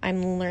smart,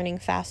 I'm learning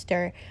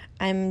faster,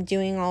 I'm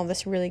doing all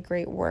this really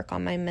great work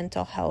on my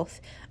mental health,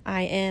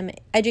 I am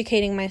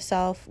educating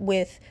myself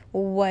with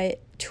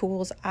what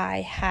tools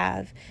I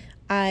have,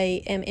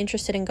 I am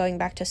interested in going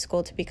back to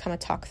school to become a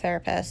talk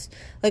therapist,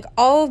 like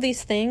all of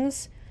these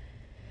things,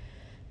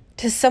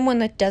 to someone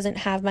that doesn't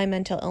have my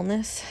mental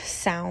illness,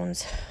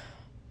 sounds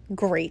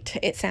great.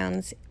 It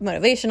sounds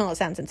motivational, it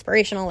sounds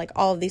inspirational, like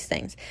all of these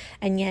things.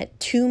 And yet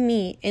to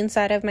me,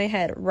 inside of my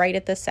head, right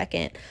at this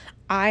second,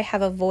 I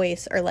have a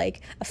voice, or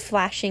like a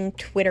flashing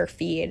Twitter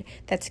feed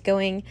that's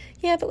going,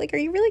 yeah, but like, are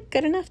you really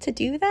good enough to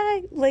do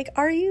that? Like,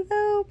 are you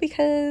though?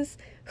 Because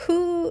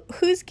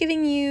who's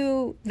giving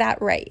you that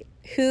right?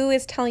 Who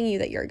is telling you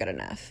that you're good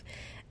enough?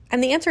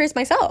 And the answer is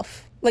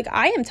myself. Like,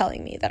 I am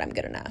telling me that I'm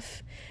good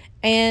enough.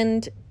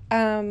 And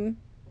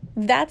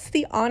that's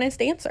the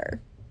honest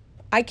answer.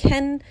 I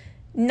can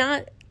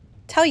not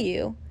tell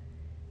you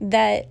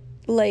that,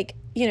 like,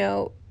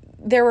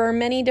 there were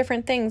many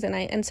different things,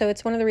 and so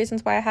it's one of the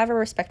reasons why I have a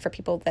respect for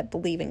people that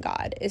believe in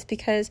God, is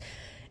because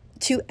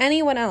to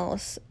anyone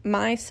else,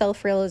 my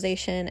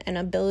self-realization and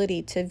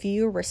ability to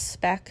view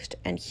respect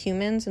and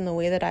humans in the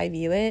way that I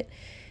view it,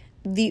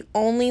 the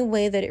only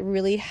way that it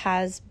really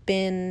has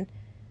been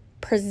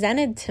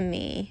presented to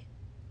me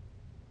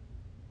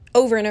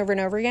over and over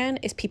and over again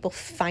is people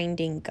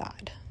finding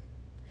God.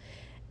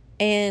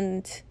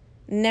 And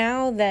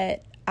now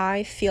that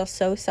I feel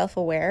so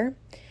self-aware,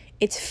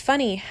 it's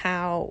funny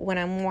how when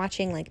I'm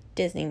watching like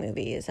Disney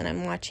movies, and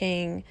I'm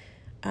watching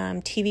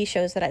TV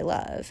shows that I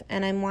love,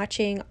 and I'm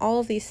watching all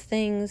of these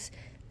things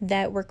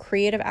that were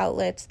creative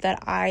outlets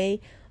that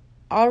I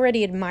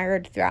already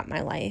admired throughout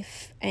my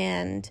life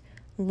and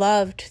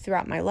loved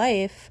throughout my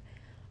life,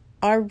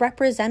 are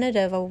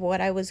representative of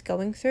what I was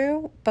going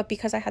through, but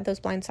because I had those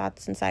blind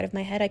spots inside of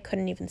my head, I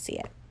couldn't even see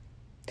it.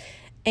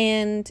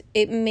 And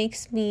it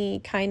makes me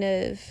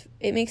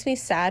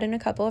sad in a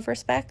couple of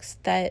respects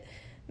that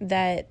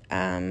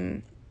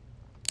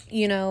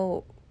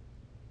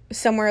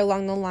somewhere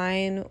along the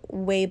line,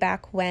 way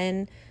back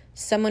when,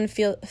 someone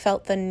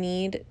felt the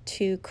need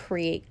to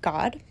create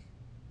God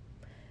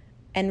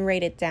and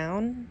write it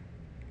down,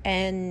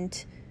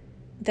 and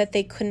that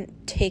they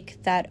couldn't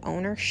take that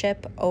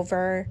ownership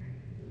over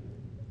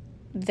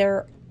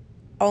their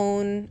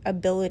own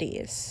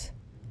abilities,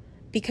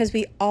 because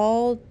we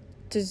all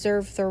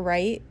deserve the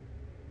right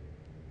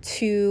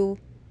to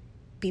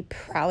be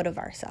proud of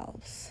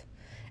ourselves.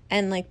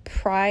 And like,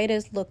 pride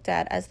is looked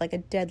at as like a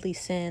deadly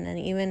sin. And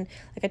even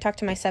like, I talk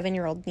to my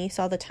 7-year-old niece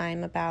all the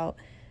time about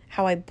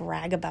how I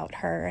brag about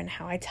her and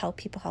how I tell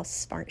people how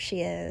smart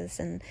she is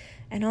and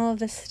all of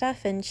this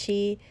stuff. And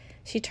she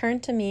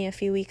turned to me a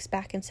few weeks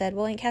back and said,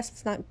 well, Aunt Cass,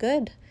 it's not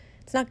good.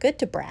 It's not good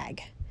to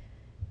brag.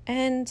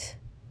 And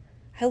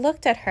I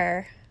looked at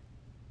her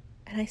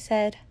and I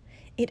said,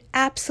 it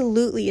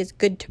absolutely is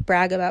good to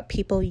brag about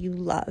people you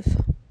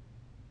love.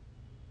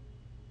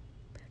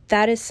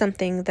 That is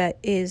something that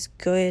is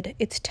good.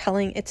 It's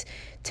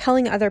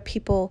telling other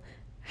people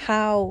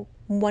how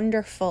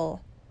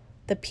wonderful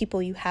the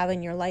people you have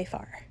in your life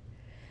are.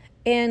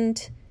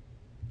 And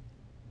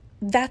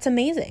that's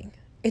amazing.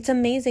 It's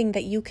amazing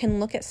that you can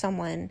look at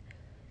someone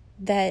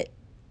that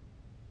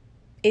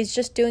is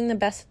just doing the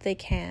best that they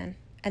can,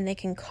 and they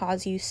can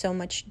cause you so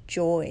much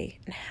joy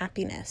and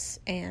happiness,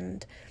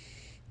 and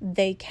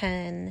they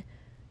can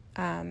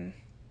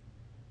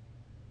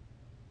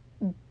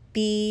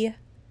be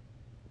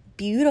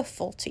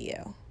beautiful to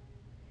you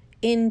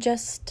in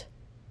just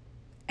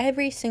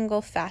every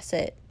single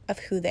facet of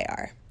who they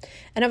are.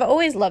 And I've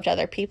always loved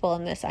other people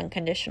in this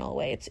unconditional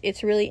way.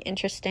 It's really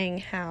interesting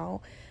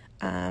how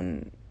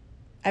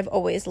I've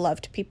always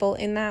loved people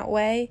in that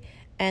way.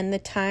 And the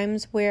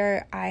times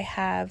where I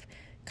have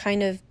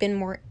kind of been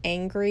more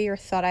angry or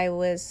thought I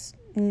was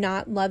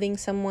not loving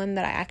someone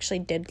that I actually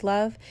did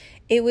love,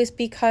 it was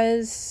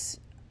because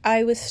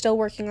I was still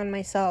working on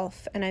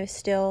myself, and I was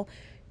still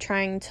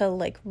trying to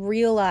like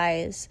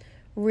realize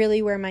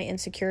really where my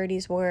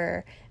insecurities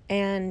were,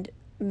 and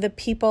the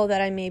people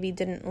that I maybe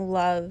didn't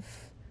love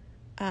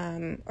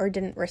or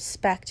didn't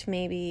respect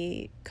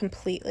maybe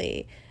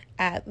completely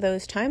at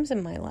those times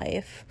in my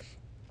life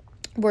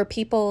were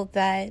people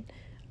that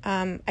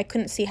I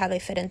couldn't see how they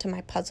fit into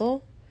my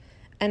puzzle,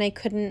 and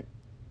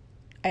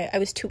I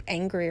was too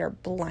angry or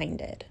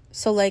blinded.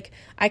 So like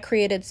I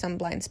created some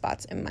blind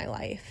spots in my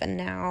life, and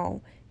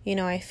now, you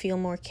know, I feel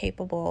more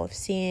capable of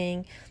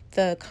seeing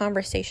the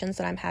conversations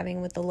that I'm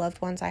having with the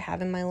loved ones I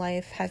have in my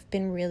life have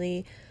been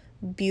really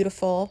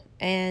beautiful.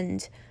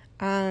 And,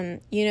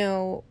 you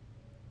know,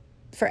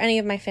 for any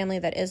of my family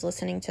that is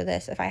listening to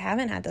this, if I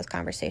haven't had those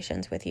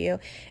conversations with you,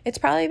 it's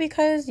probably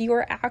because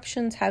your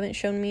actions haven't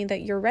shown me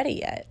that you're ready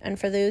yet. And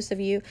for those of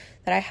you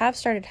that I have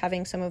started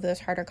having some of those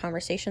harder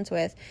conversations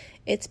with,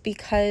 it's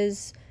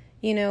because,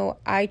 you know,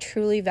 I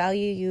truly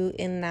value you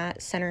in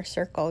that center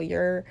circle.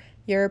 You're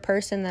a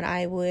person that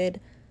I would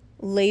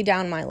lay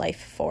down my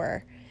life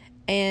for.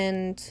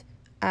 And,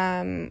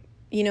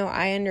 you know,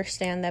 I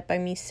understand that by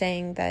me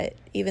saying that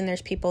even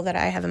there's people that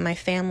I have in my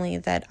family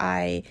that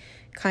I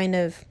kind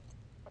of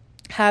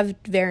have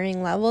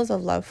varying levels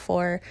of love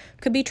for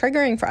could be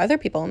triggering for other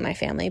people in my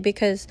family,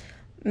 because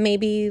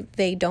maybe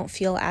they don't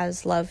feel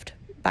as loved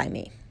by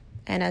me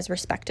and as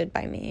respected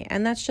by me.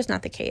 And that's just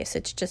not the case.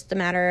 It's just a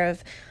matter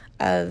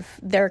of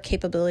their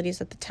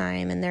capabilities at the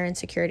time and their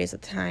insecurities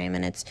at the time.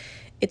 And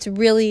it's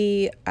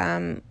really,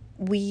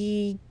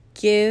 we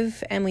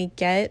give and we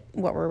get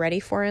what we're ready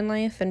for in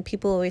life. And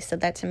people always said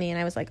that to me, and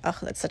I was like, oh,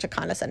 that's such a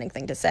condescending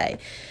thing to say.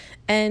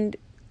 And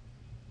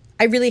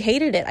I really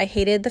hated it. I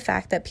hated the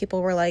fact that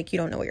people were like, you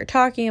don't know what you're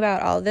talking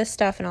about, all this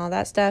stuff and all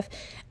that stuff.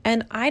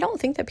 And I don't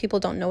think that people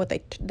don't know what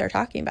they're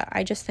talking about.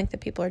 I just think that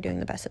people are doing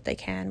the best that they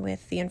can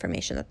with the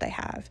information that they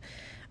have.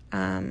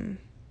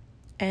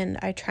 And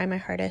I try my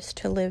hardest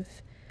to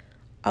live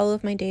all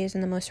of my days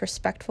in the most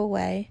respectful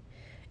way.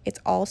 It's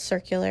all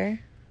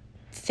circular.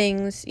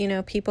 Things, you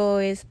know, people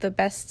always, the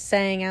best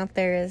saying out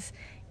there is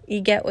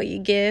you get what you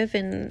give,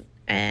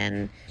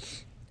 and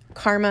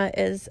karma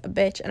is a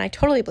bitch. And I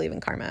totally believe in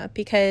karma,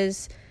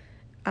 because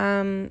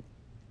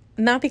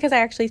not because I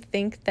actually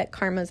think that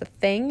karma is a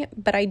thing,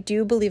 but I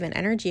do believe in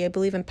energy. I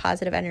believe in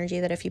positive energy,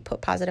 that if you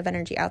put positive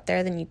energy out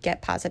there, then you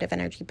get positive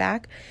energy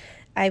back.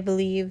 I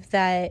believe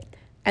that,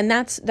 and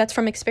that's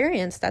from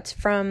experience. That's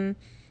from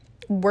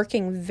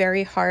working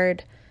very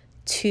hard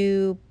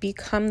to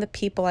become the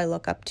people I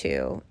look up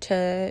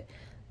to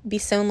be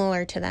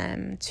similar to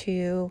them,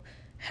 to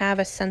have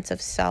a sense of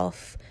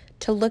self,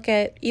 to look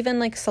at even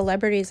like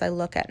celebrities I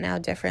look at now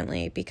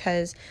differently,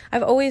 because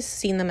I've always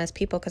seen them as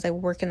people because I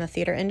work in the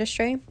theater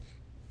industry,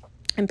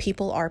 and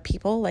people are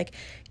people, like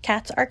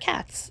cats are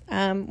cats.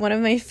 One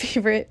of my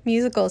favorite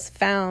musicals,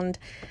 Found,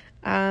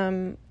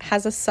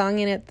 has a song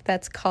in it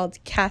that's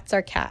called Cats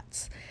Are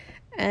Cats.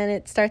 And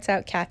it starts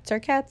out, cats are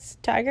cats,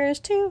 tigers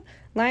too,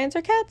 lions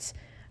are cats.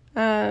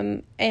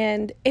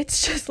 And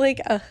it's just like,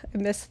 I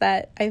miss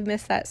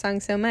that song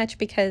so much,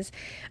 because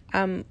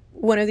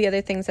one of the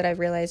other things that I've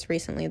realized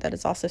recently that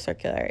is also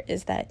circular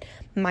is that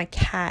my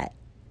cat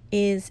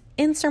is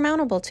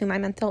insurmountable to my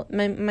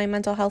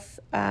mental health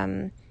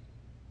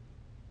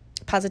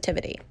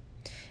positivity.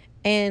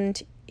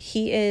 And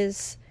he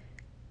is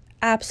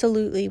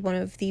absolutely one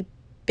of the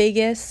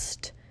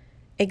biggest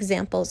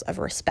examples of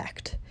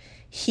respect.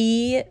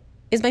 He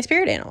is my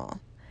spirit animal,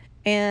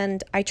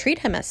 and I treat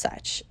him as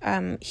such.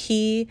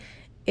 He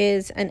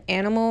is an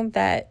animal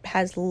that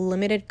has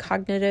limited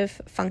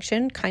cognitive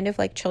function, kind of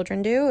like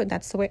children do, and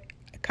that's the way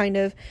I kind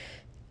of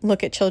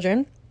look at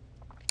children.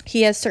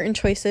 He has certain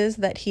choices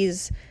that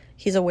he's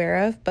aware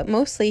of, but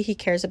mostly he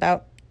cares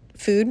about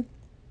food,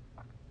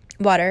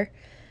 water,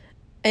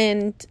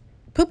 and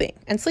pooping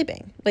and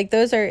sleeping. Like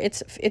those are,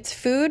 it's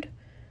food,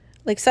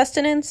 like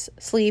sustenance,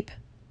 sleep,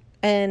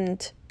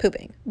 and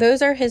pooping.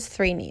 Those are his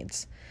 3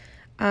 needs.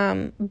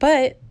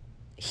 But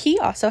he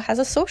also has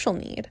a social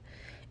need.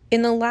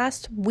 In the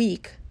last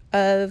week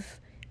of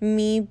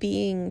me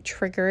being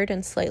triggered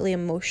and slightly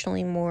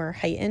emotionally more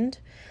heightened,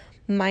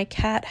 my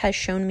cat has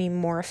shown me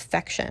more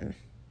affection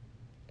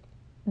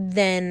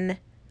than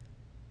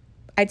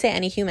I'd say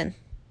any human.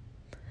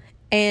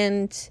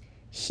 And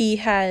he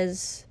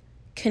has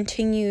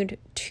continued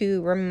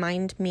to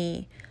remind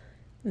me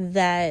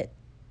that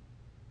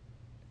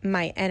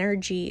my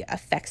energy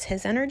affects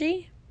his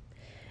energy,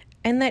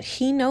 and that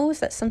he knows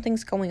that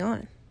something's going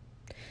on.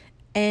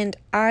 And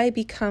I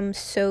become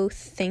so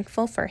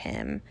thankful for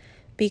him,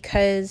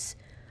 because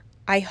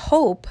I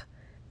hope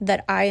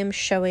that I am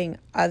showing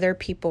other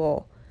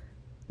people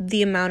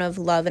the amount of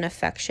love and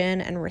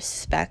affection and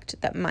respect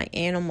that my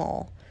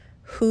animal,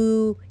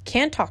 who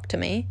can't talk to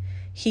me,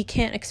 he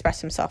can't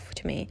express himself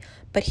to me,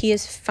 but he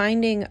is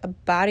finding a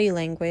body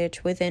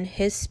language within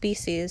his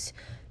species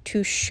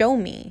to show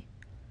me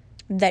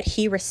that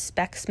he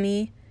respects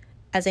me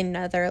as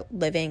another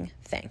living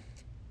thing.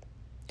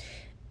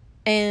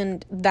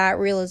 And that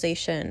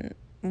realization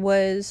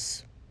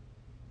was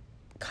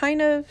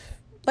kind of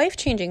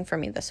life-changing for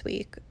me this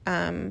week.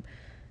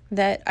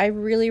 That I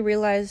really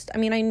realized, I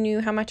mean, I knew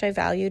how much I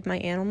valued my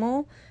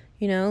animal,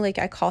 you know, like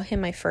I call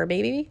him my fur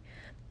baby,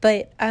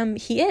 but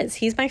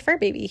he's my fur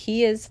baby.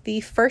 He is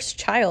the first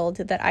child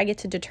that I get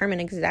to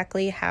determine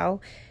exactly how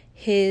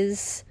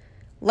his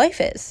life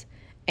is.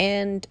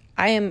 And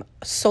I am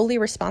solely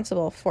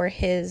responsible for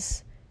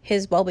his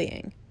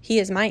well-being. He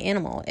is my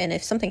animal. And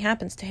if something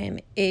happens to him,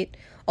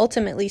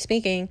 ultimately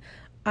speaking,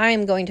 I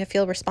am going to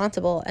feel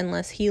responsible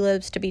unless he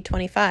lives to be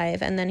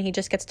 25 and then he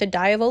just gets to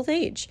die of old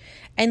age.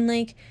 And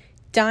like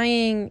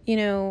dying, you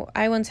know,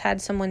 I once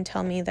had someone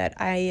tell me that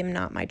I am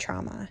not my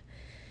trauma.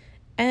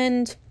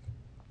 And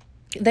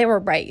they were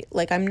right.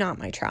 Like, I'm not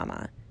my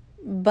trauma.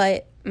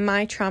 But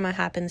my trauma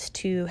happens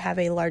to have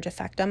a large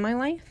effect on my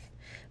life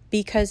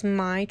because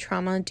my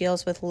trauma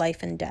deals with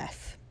life and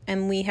death.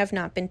 And we have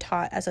not been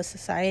taught as a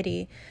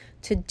society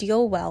to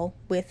deal well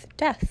with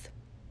death.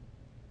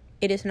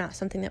 It is not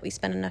something that we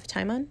spend enough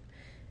time on.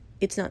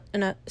 It's not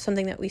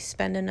something that we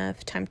spend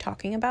enough time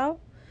talking about.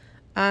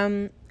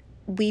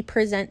 We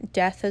present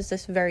death as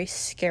this very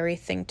scary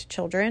thing to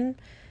children,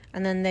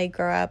 and then they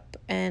grow up,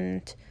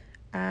 and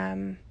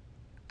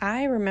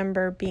I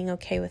remember being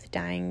okay with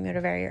dying at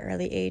a very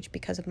early age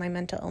because of my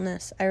mental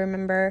illness. I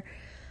remember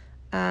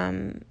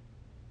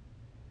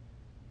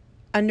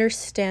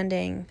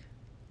understanding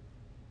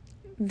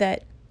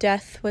that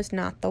death was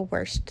not the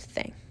worst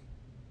thing.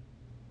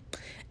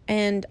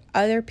 And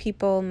other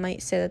people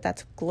might say that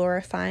that's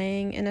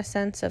glorifying in a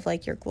sense of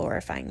like you're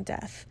glorifying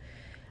death.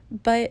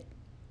 But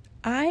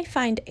I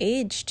find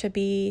age to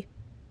be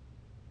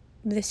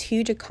this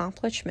huge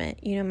accomplishment.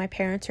 You know, my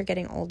parents are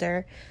getting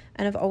older,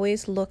 and I've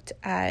always looked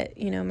at,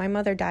 you know, my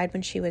mother died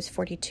when she was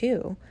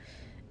 42,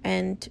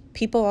 and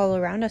people all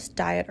around us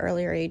die at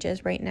earlier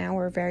ages. Right now,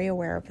 we're very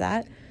aware of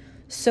that.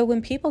 So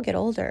when people get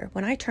older,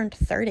 when I turned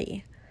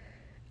 30,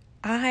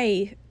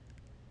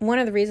 one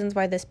of the reasons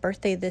why this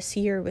birthday this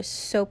year was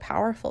so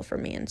powerful for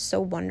me and so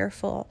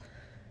wonderful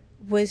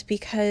was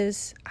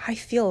because I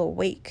feel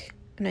awake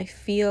and I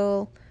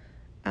feel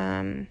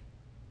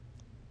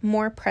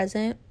more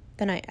present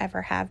than I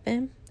ever have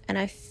been. And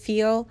I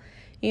feel,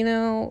 you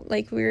know,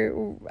 like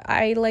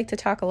I like to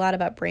talk a lot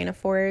about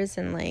brainaphores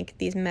and like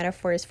these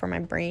metaphors for my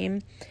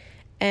brain.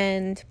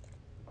 And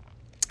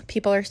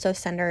people are so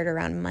centered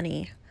around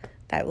money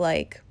that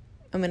like,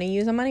 I'm going to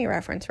use a money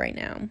reference right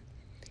now.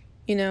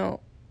 You know,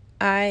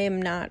 I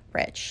am not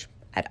rich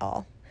at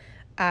all.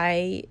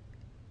 I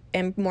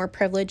am more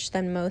privileged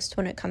than most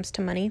when it comes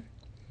to money,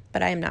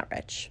 but I am not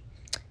rich.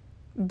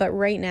 But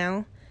right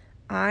now,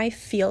 I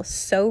feel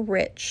so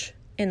rich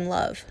in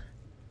love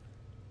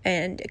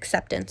and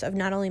acceptance of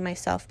not only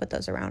myself, but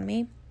those around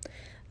me,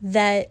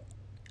 that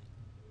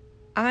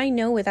I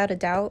know without a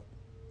doubt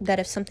that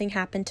if something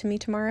happened to me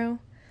tomorrow,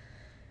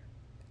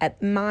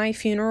 at my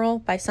funeral,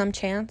 by some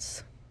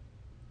chance,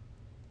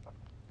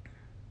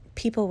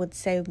 people would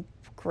say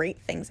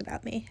great things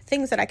about me,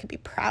 things that I could be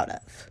proud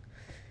of.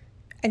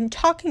 And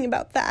talking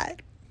about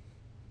that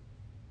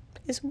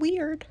is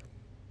weird,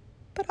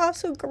 but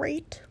also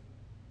great.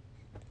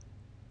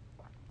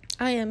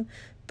 I am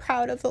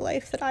proud of the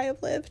life that I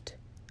have lived,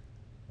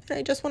 and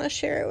I just want to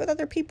share it with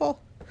other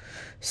people,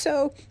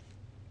 so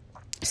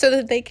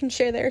that they can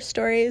share their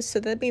stories,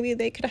 so that maybe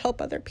they could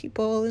help other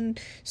people, and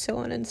so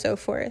on and so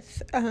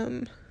forth.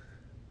 I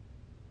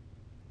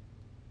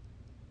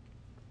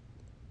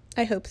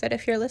hope that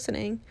if you're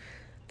listening,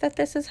 that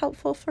this is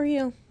helpful for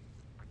you.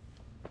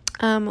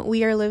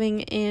 We are living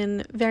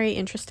in very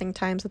interesting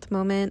times at the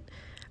moment.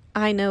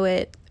 I know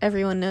it.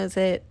 Everyone knows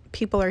it.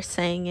 People are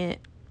saying it,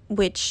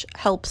 which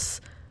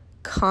helps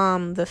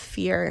calm the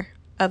fear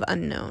of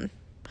unknown.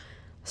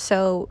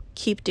 So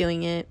keep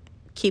doing it.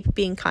 Keep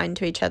being kind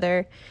to each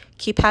other.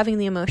 Keep having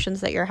the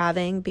emotions that you're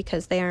having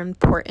because they are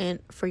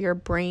important for your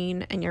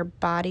brain and your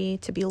body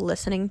to be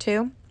listening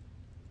to.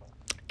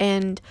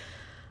 And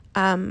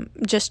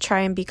just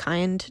try and be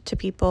kind to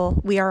people.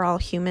 We are all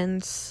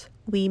humans.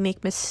 We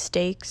make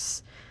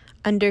mistakes.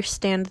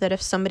 Understand that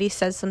if somebody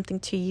says something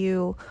to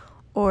you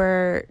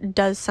or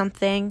does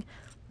something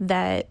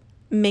that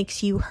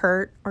makes you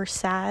hurt or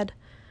sad,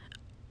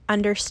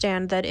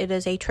 understand that it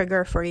is a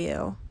trigger for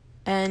you.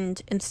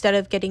 And instead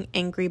of getting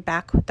angry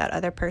back with that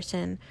other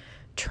person,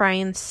 try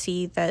and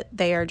see that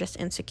they are just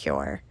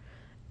insecure.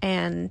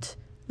 And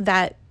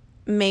that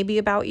may be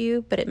about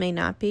you, but it may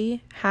not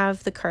be.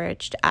 Have the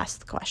courage to ask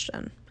the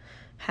question.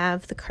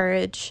 Have the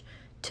courage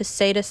to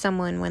say to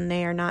someone when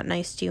they are not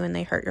nice to you and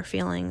they hurt your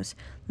feelings,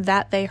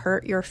 that they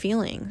hurt your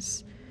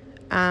feelings.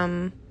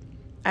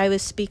 I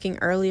was speaking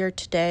earlier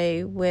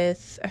today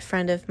with a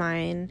friend of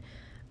mine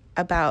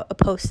about a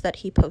post that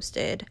he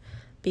posted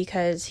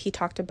because he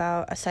talked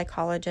about a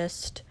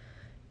psychologist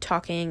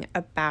talking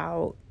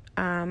about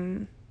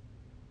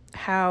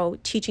how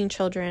teaching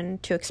children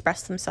to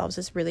express themselves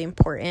is really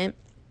important.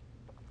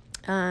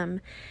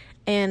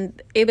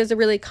 And it was a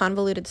really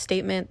convoluted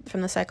statement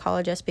from the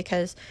psychologist,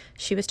 because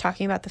she was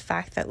talking about the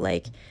fact that,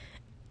 like,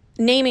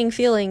 naming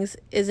feelings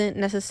isn't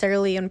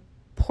necessarily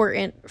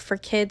important for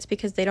kids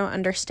because they don't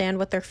understand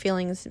what their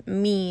feelings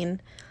mean,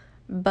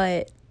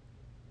 but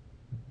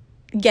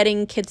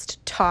getting kids to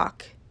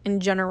talk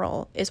in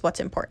general is what's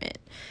important.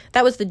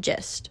 That was the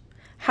gist.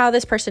 How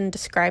this person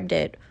described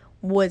it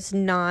was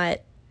not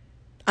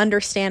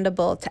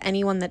understandable to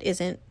anyone that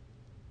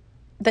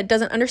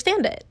doesn't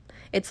understand it.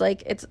 It's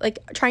like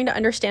trying to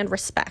understand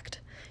respect.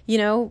 You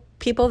know,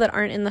 people that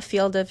aren't in the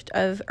field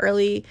of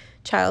early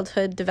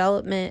childhood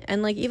development,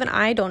 and like even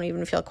I don't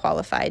even feel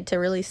qualified to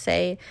really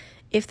say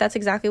if that's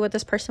exactly what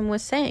this person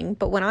was saying.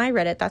 But when I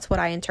read it, that's what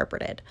I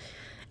interpreted.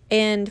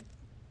 And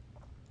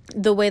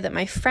the way that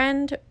my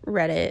friend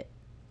read it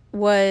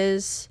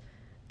was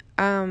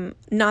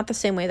not the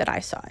same way that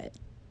I saw it.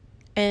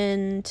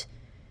 And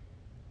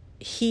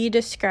he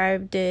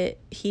described it,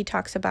 he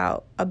talks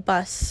about a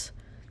bus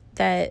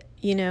that,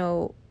 you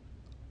know,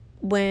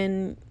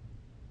 when,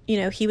 you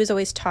know, he was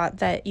always taught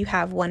that you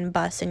have one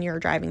bus and you're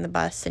driving the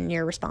bus and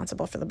you're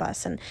responsible for the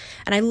bus. And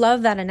I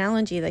love that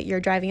analogy that you're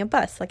driving a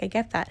bus. Like, I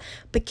get that.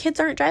 But kids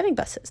aren't driving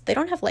buses. They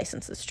don't have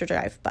licenses to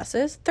drive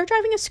buses. They're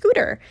driving a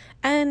scooter,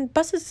 and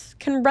buses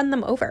can run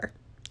them over.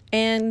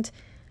 And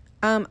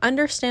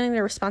understanding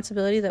the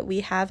responsibility that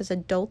we have as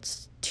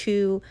adults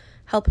to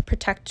help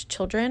protect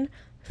children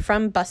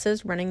from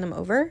buses running them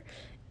over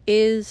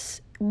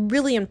is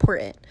really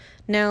important.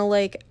 Now,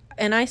 like,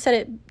 and I said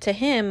it to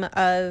him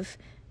of,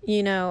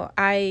 you know,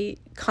 I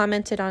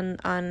commented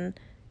on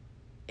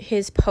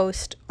his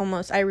post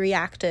almost, I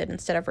reacted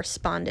instead of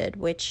responded,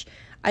 which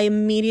I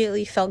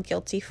immediately felt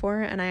guilty for.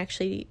 And I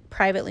actually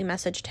privately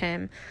messaged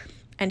him,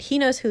 and he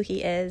knows who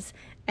he is.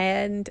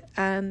 And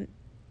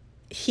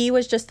he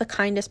was just the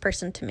kindest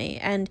person to me.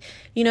 And,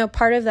 you know,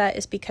 part of that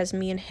is because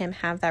me and him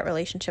have that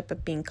relationship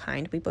of being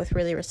kind. We both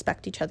really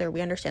respect each other. We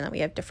understand that we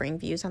have differing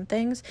views on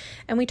things,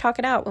 and we talk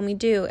it out when we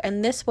do.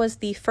 And this was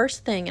the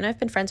first thing, and I've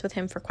been friends with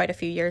him for quite a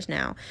few years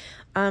now.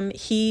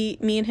 Me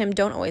and him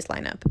don't always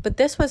line up, but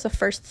this was the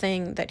first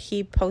thing that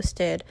he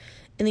posted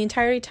in the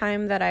entire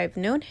time that I've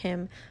known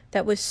him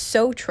that was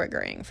so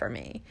triggering for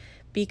me,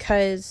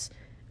 because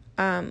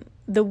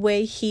the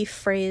way he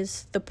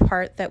phrased the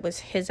part that was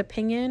his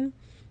opinion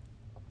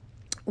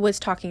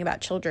was talking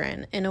about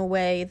children in a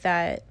way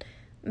that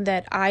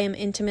I am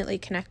intimately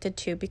connected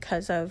to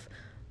because of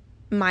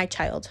my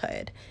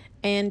childhood.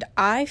 And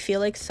I feel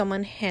like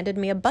someone handed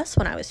me a bus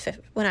when I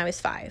was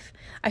 5.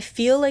 I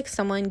feel like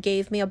someone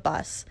gave me a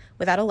bus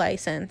without a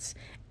license,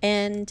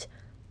 and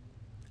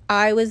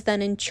I was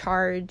then in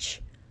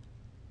charge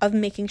of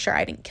making sure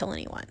I didn't kill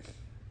anyone,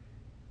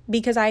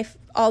 because I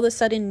all of a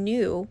sudden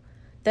knew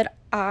that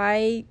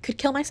I could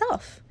kill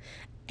myself.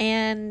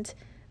 And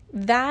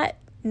that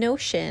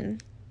notion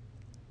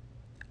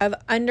of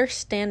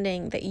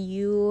understanding that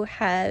you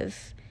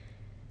have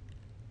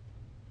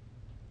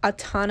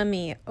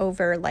autonomy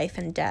over life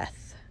and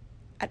death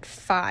at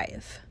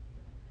 5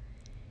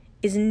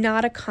 is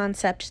not a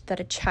concept that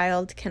a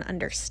child can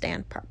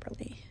understand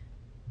properly.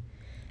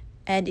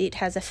 And it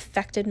has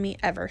affected me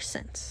ever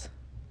since.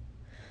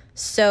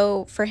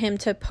 So for him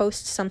to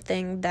post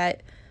something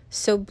that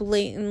so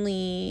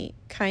blatantly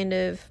kind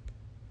of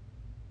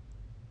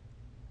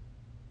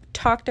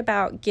talked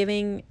about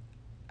giving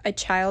a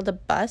child a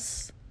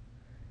bus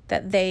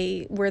that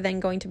they were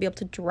then going to be able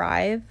to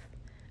drive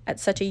at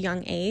such a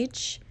young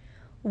age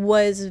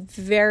was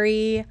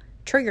very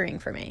triggering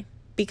for me,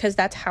 because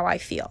that's how I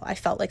feel. I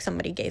felt like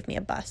somebody gave me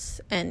a bus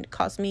and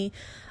caused me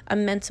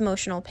immense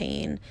emotional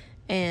pain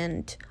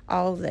and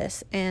all of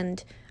this.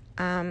 And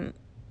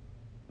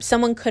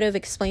someone could have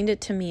explained it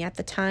to me at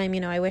the time.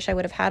 You know, I wish I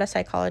would have had a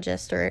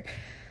psychologist or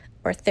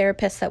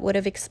therapist that would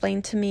have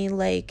explained to me,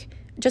 like,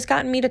 just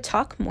gotten me to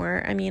talk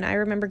more. I mean, I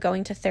remember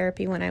going to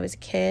therapy when I was a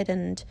kid,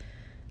 and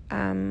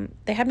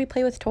they had me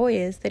play with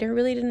toys. They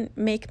didn't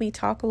make me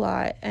talk a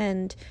lot,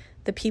 and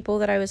the people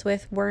that I was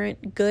with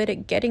weren't good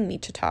at getting me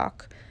to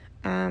talk.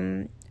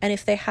 And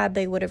if they had,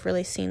 they would have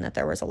really seen that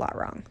there was a lot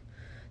wrong.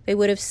 They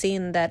would have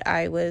seen that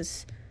I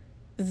was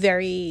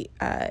very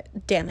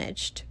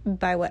damaged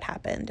by what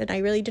happened, and I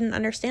really didn't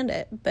understand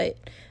it. But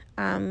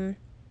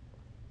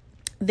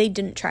they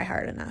didn't try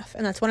hard enough,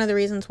 and that's one of the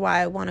reasons why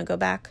I want to go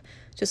back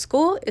to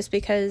school, is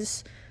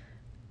because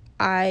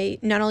I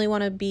not only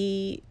want to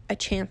be a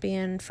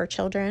champion for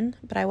children,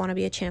 but I want to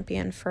be a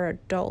champion for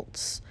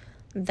adults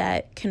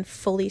that can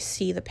fully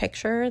see the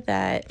picture,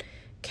 that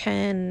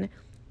can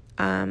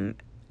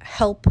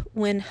help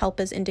when help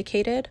is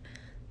indicated,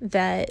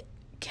 that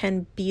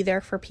can be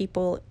there for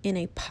people in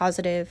a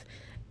positive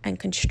and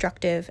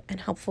constructive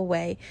and helpful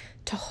way,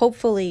 to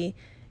hopefully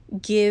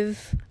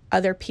give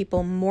other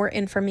people more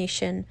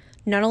information,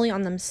 not only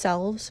on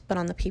themselves, but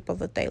on the people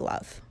that they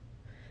love.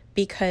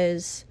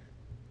 Because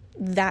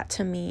that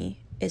to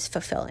me is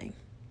fulfilling.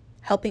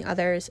 Helping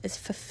others is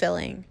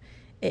fulfilling.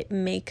 It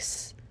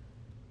makes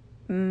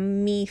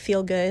me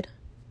feel good.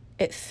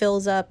 It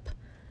fills up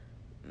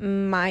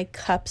my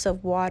cups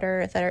of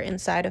water that are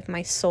inside of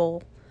my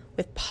soul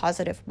with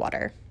positive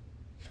water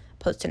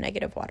opposed to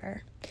negative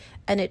water.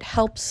 And it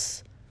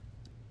helps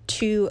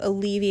to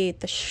alleviate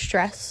the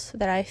stress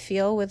that I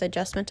feel with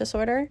adjustment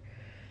disorder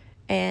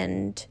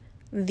and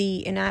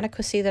the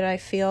inadequacy that I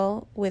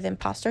feel with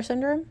imposter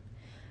syndrome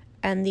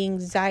and the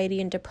anxiety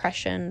and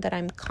depression that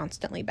I'm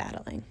constantly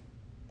battling.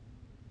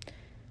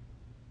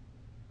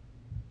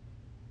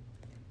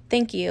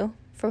 Thank you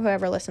for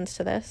whoever listens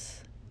to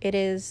this. It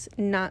is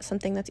not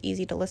something that's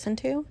easy to listen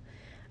to.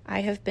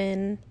 I have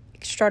been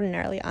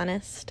extraordinarily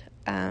honest,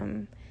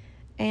 and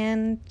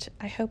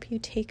I hope you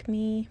take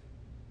me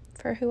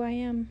for who I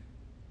am.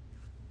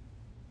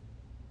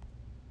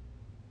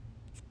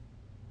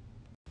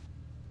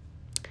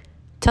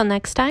 Till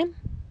next time,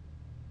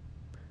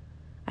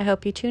 I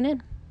hope you tune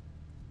in.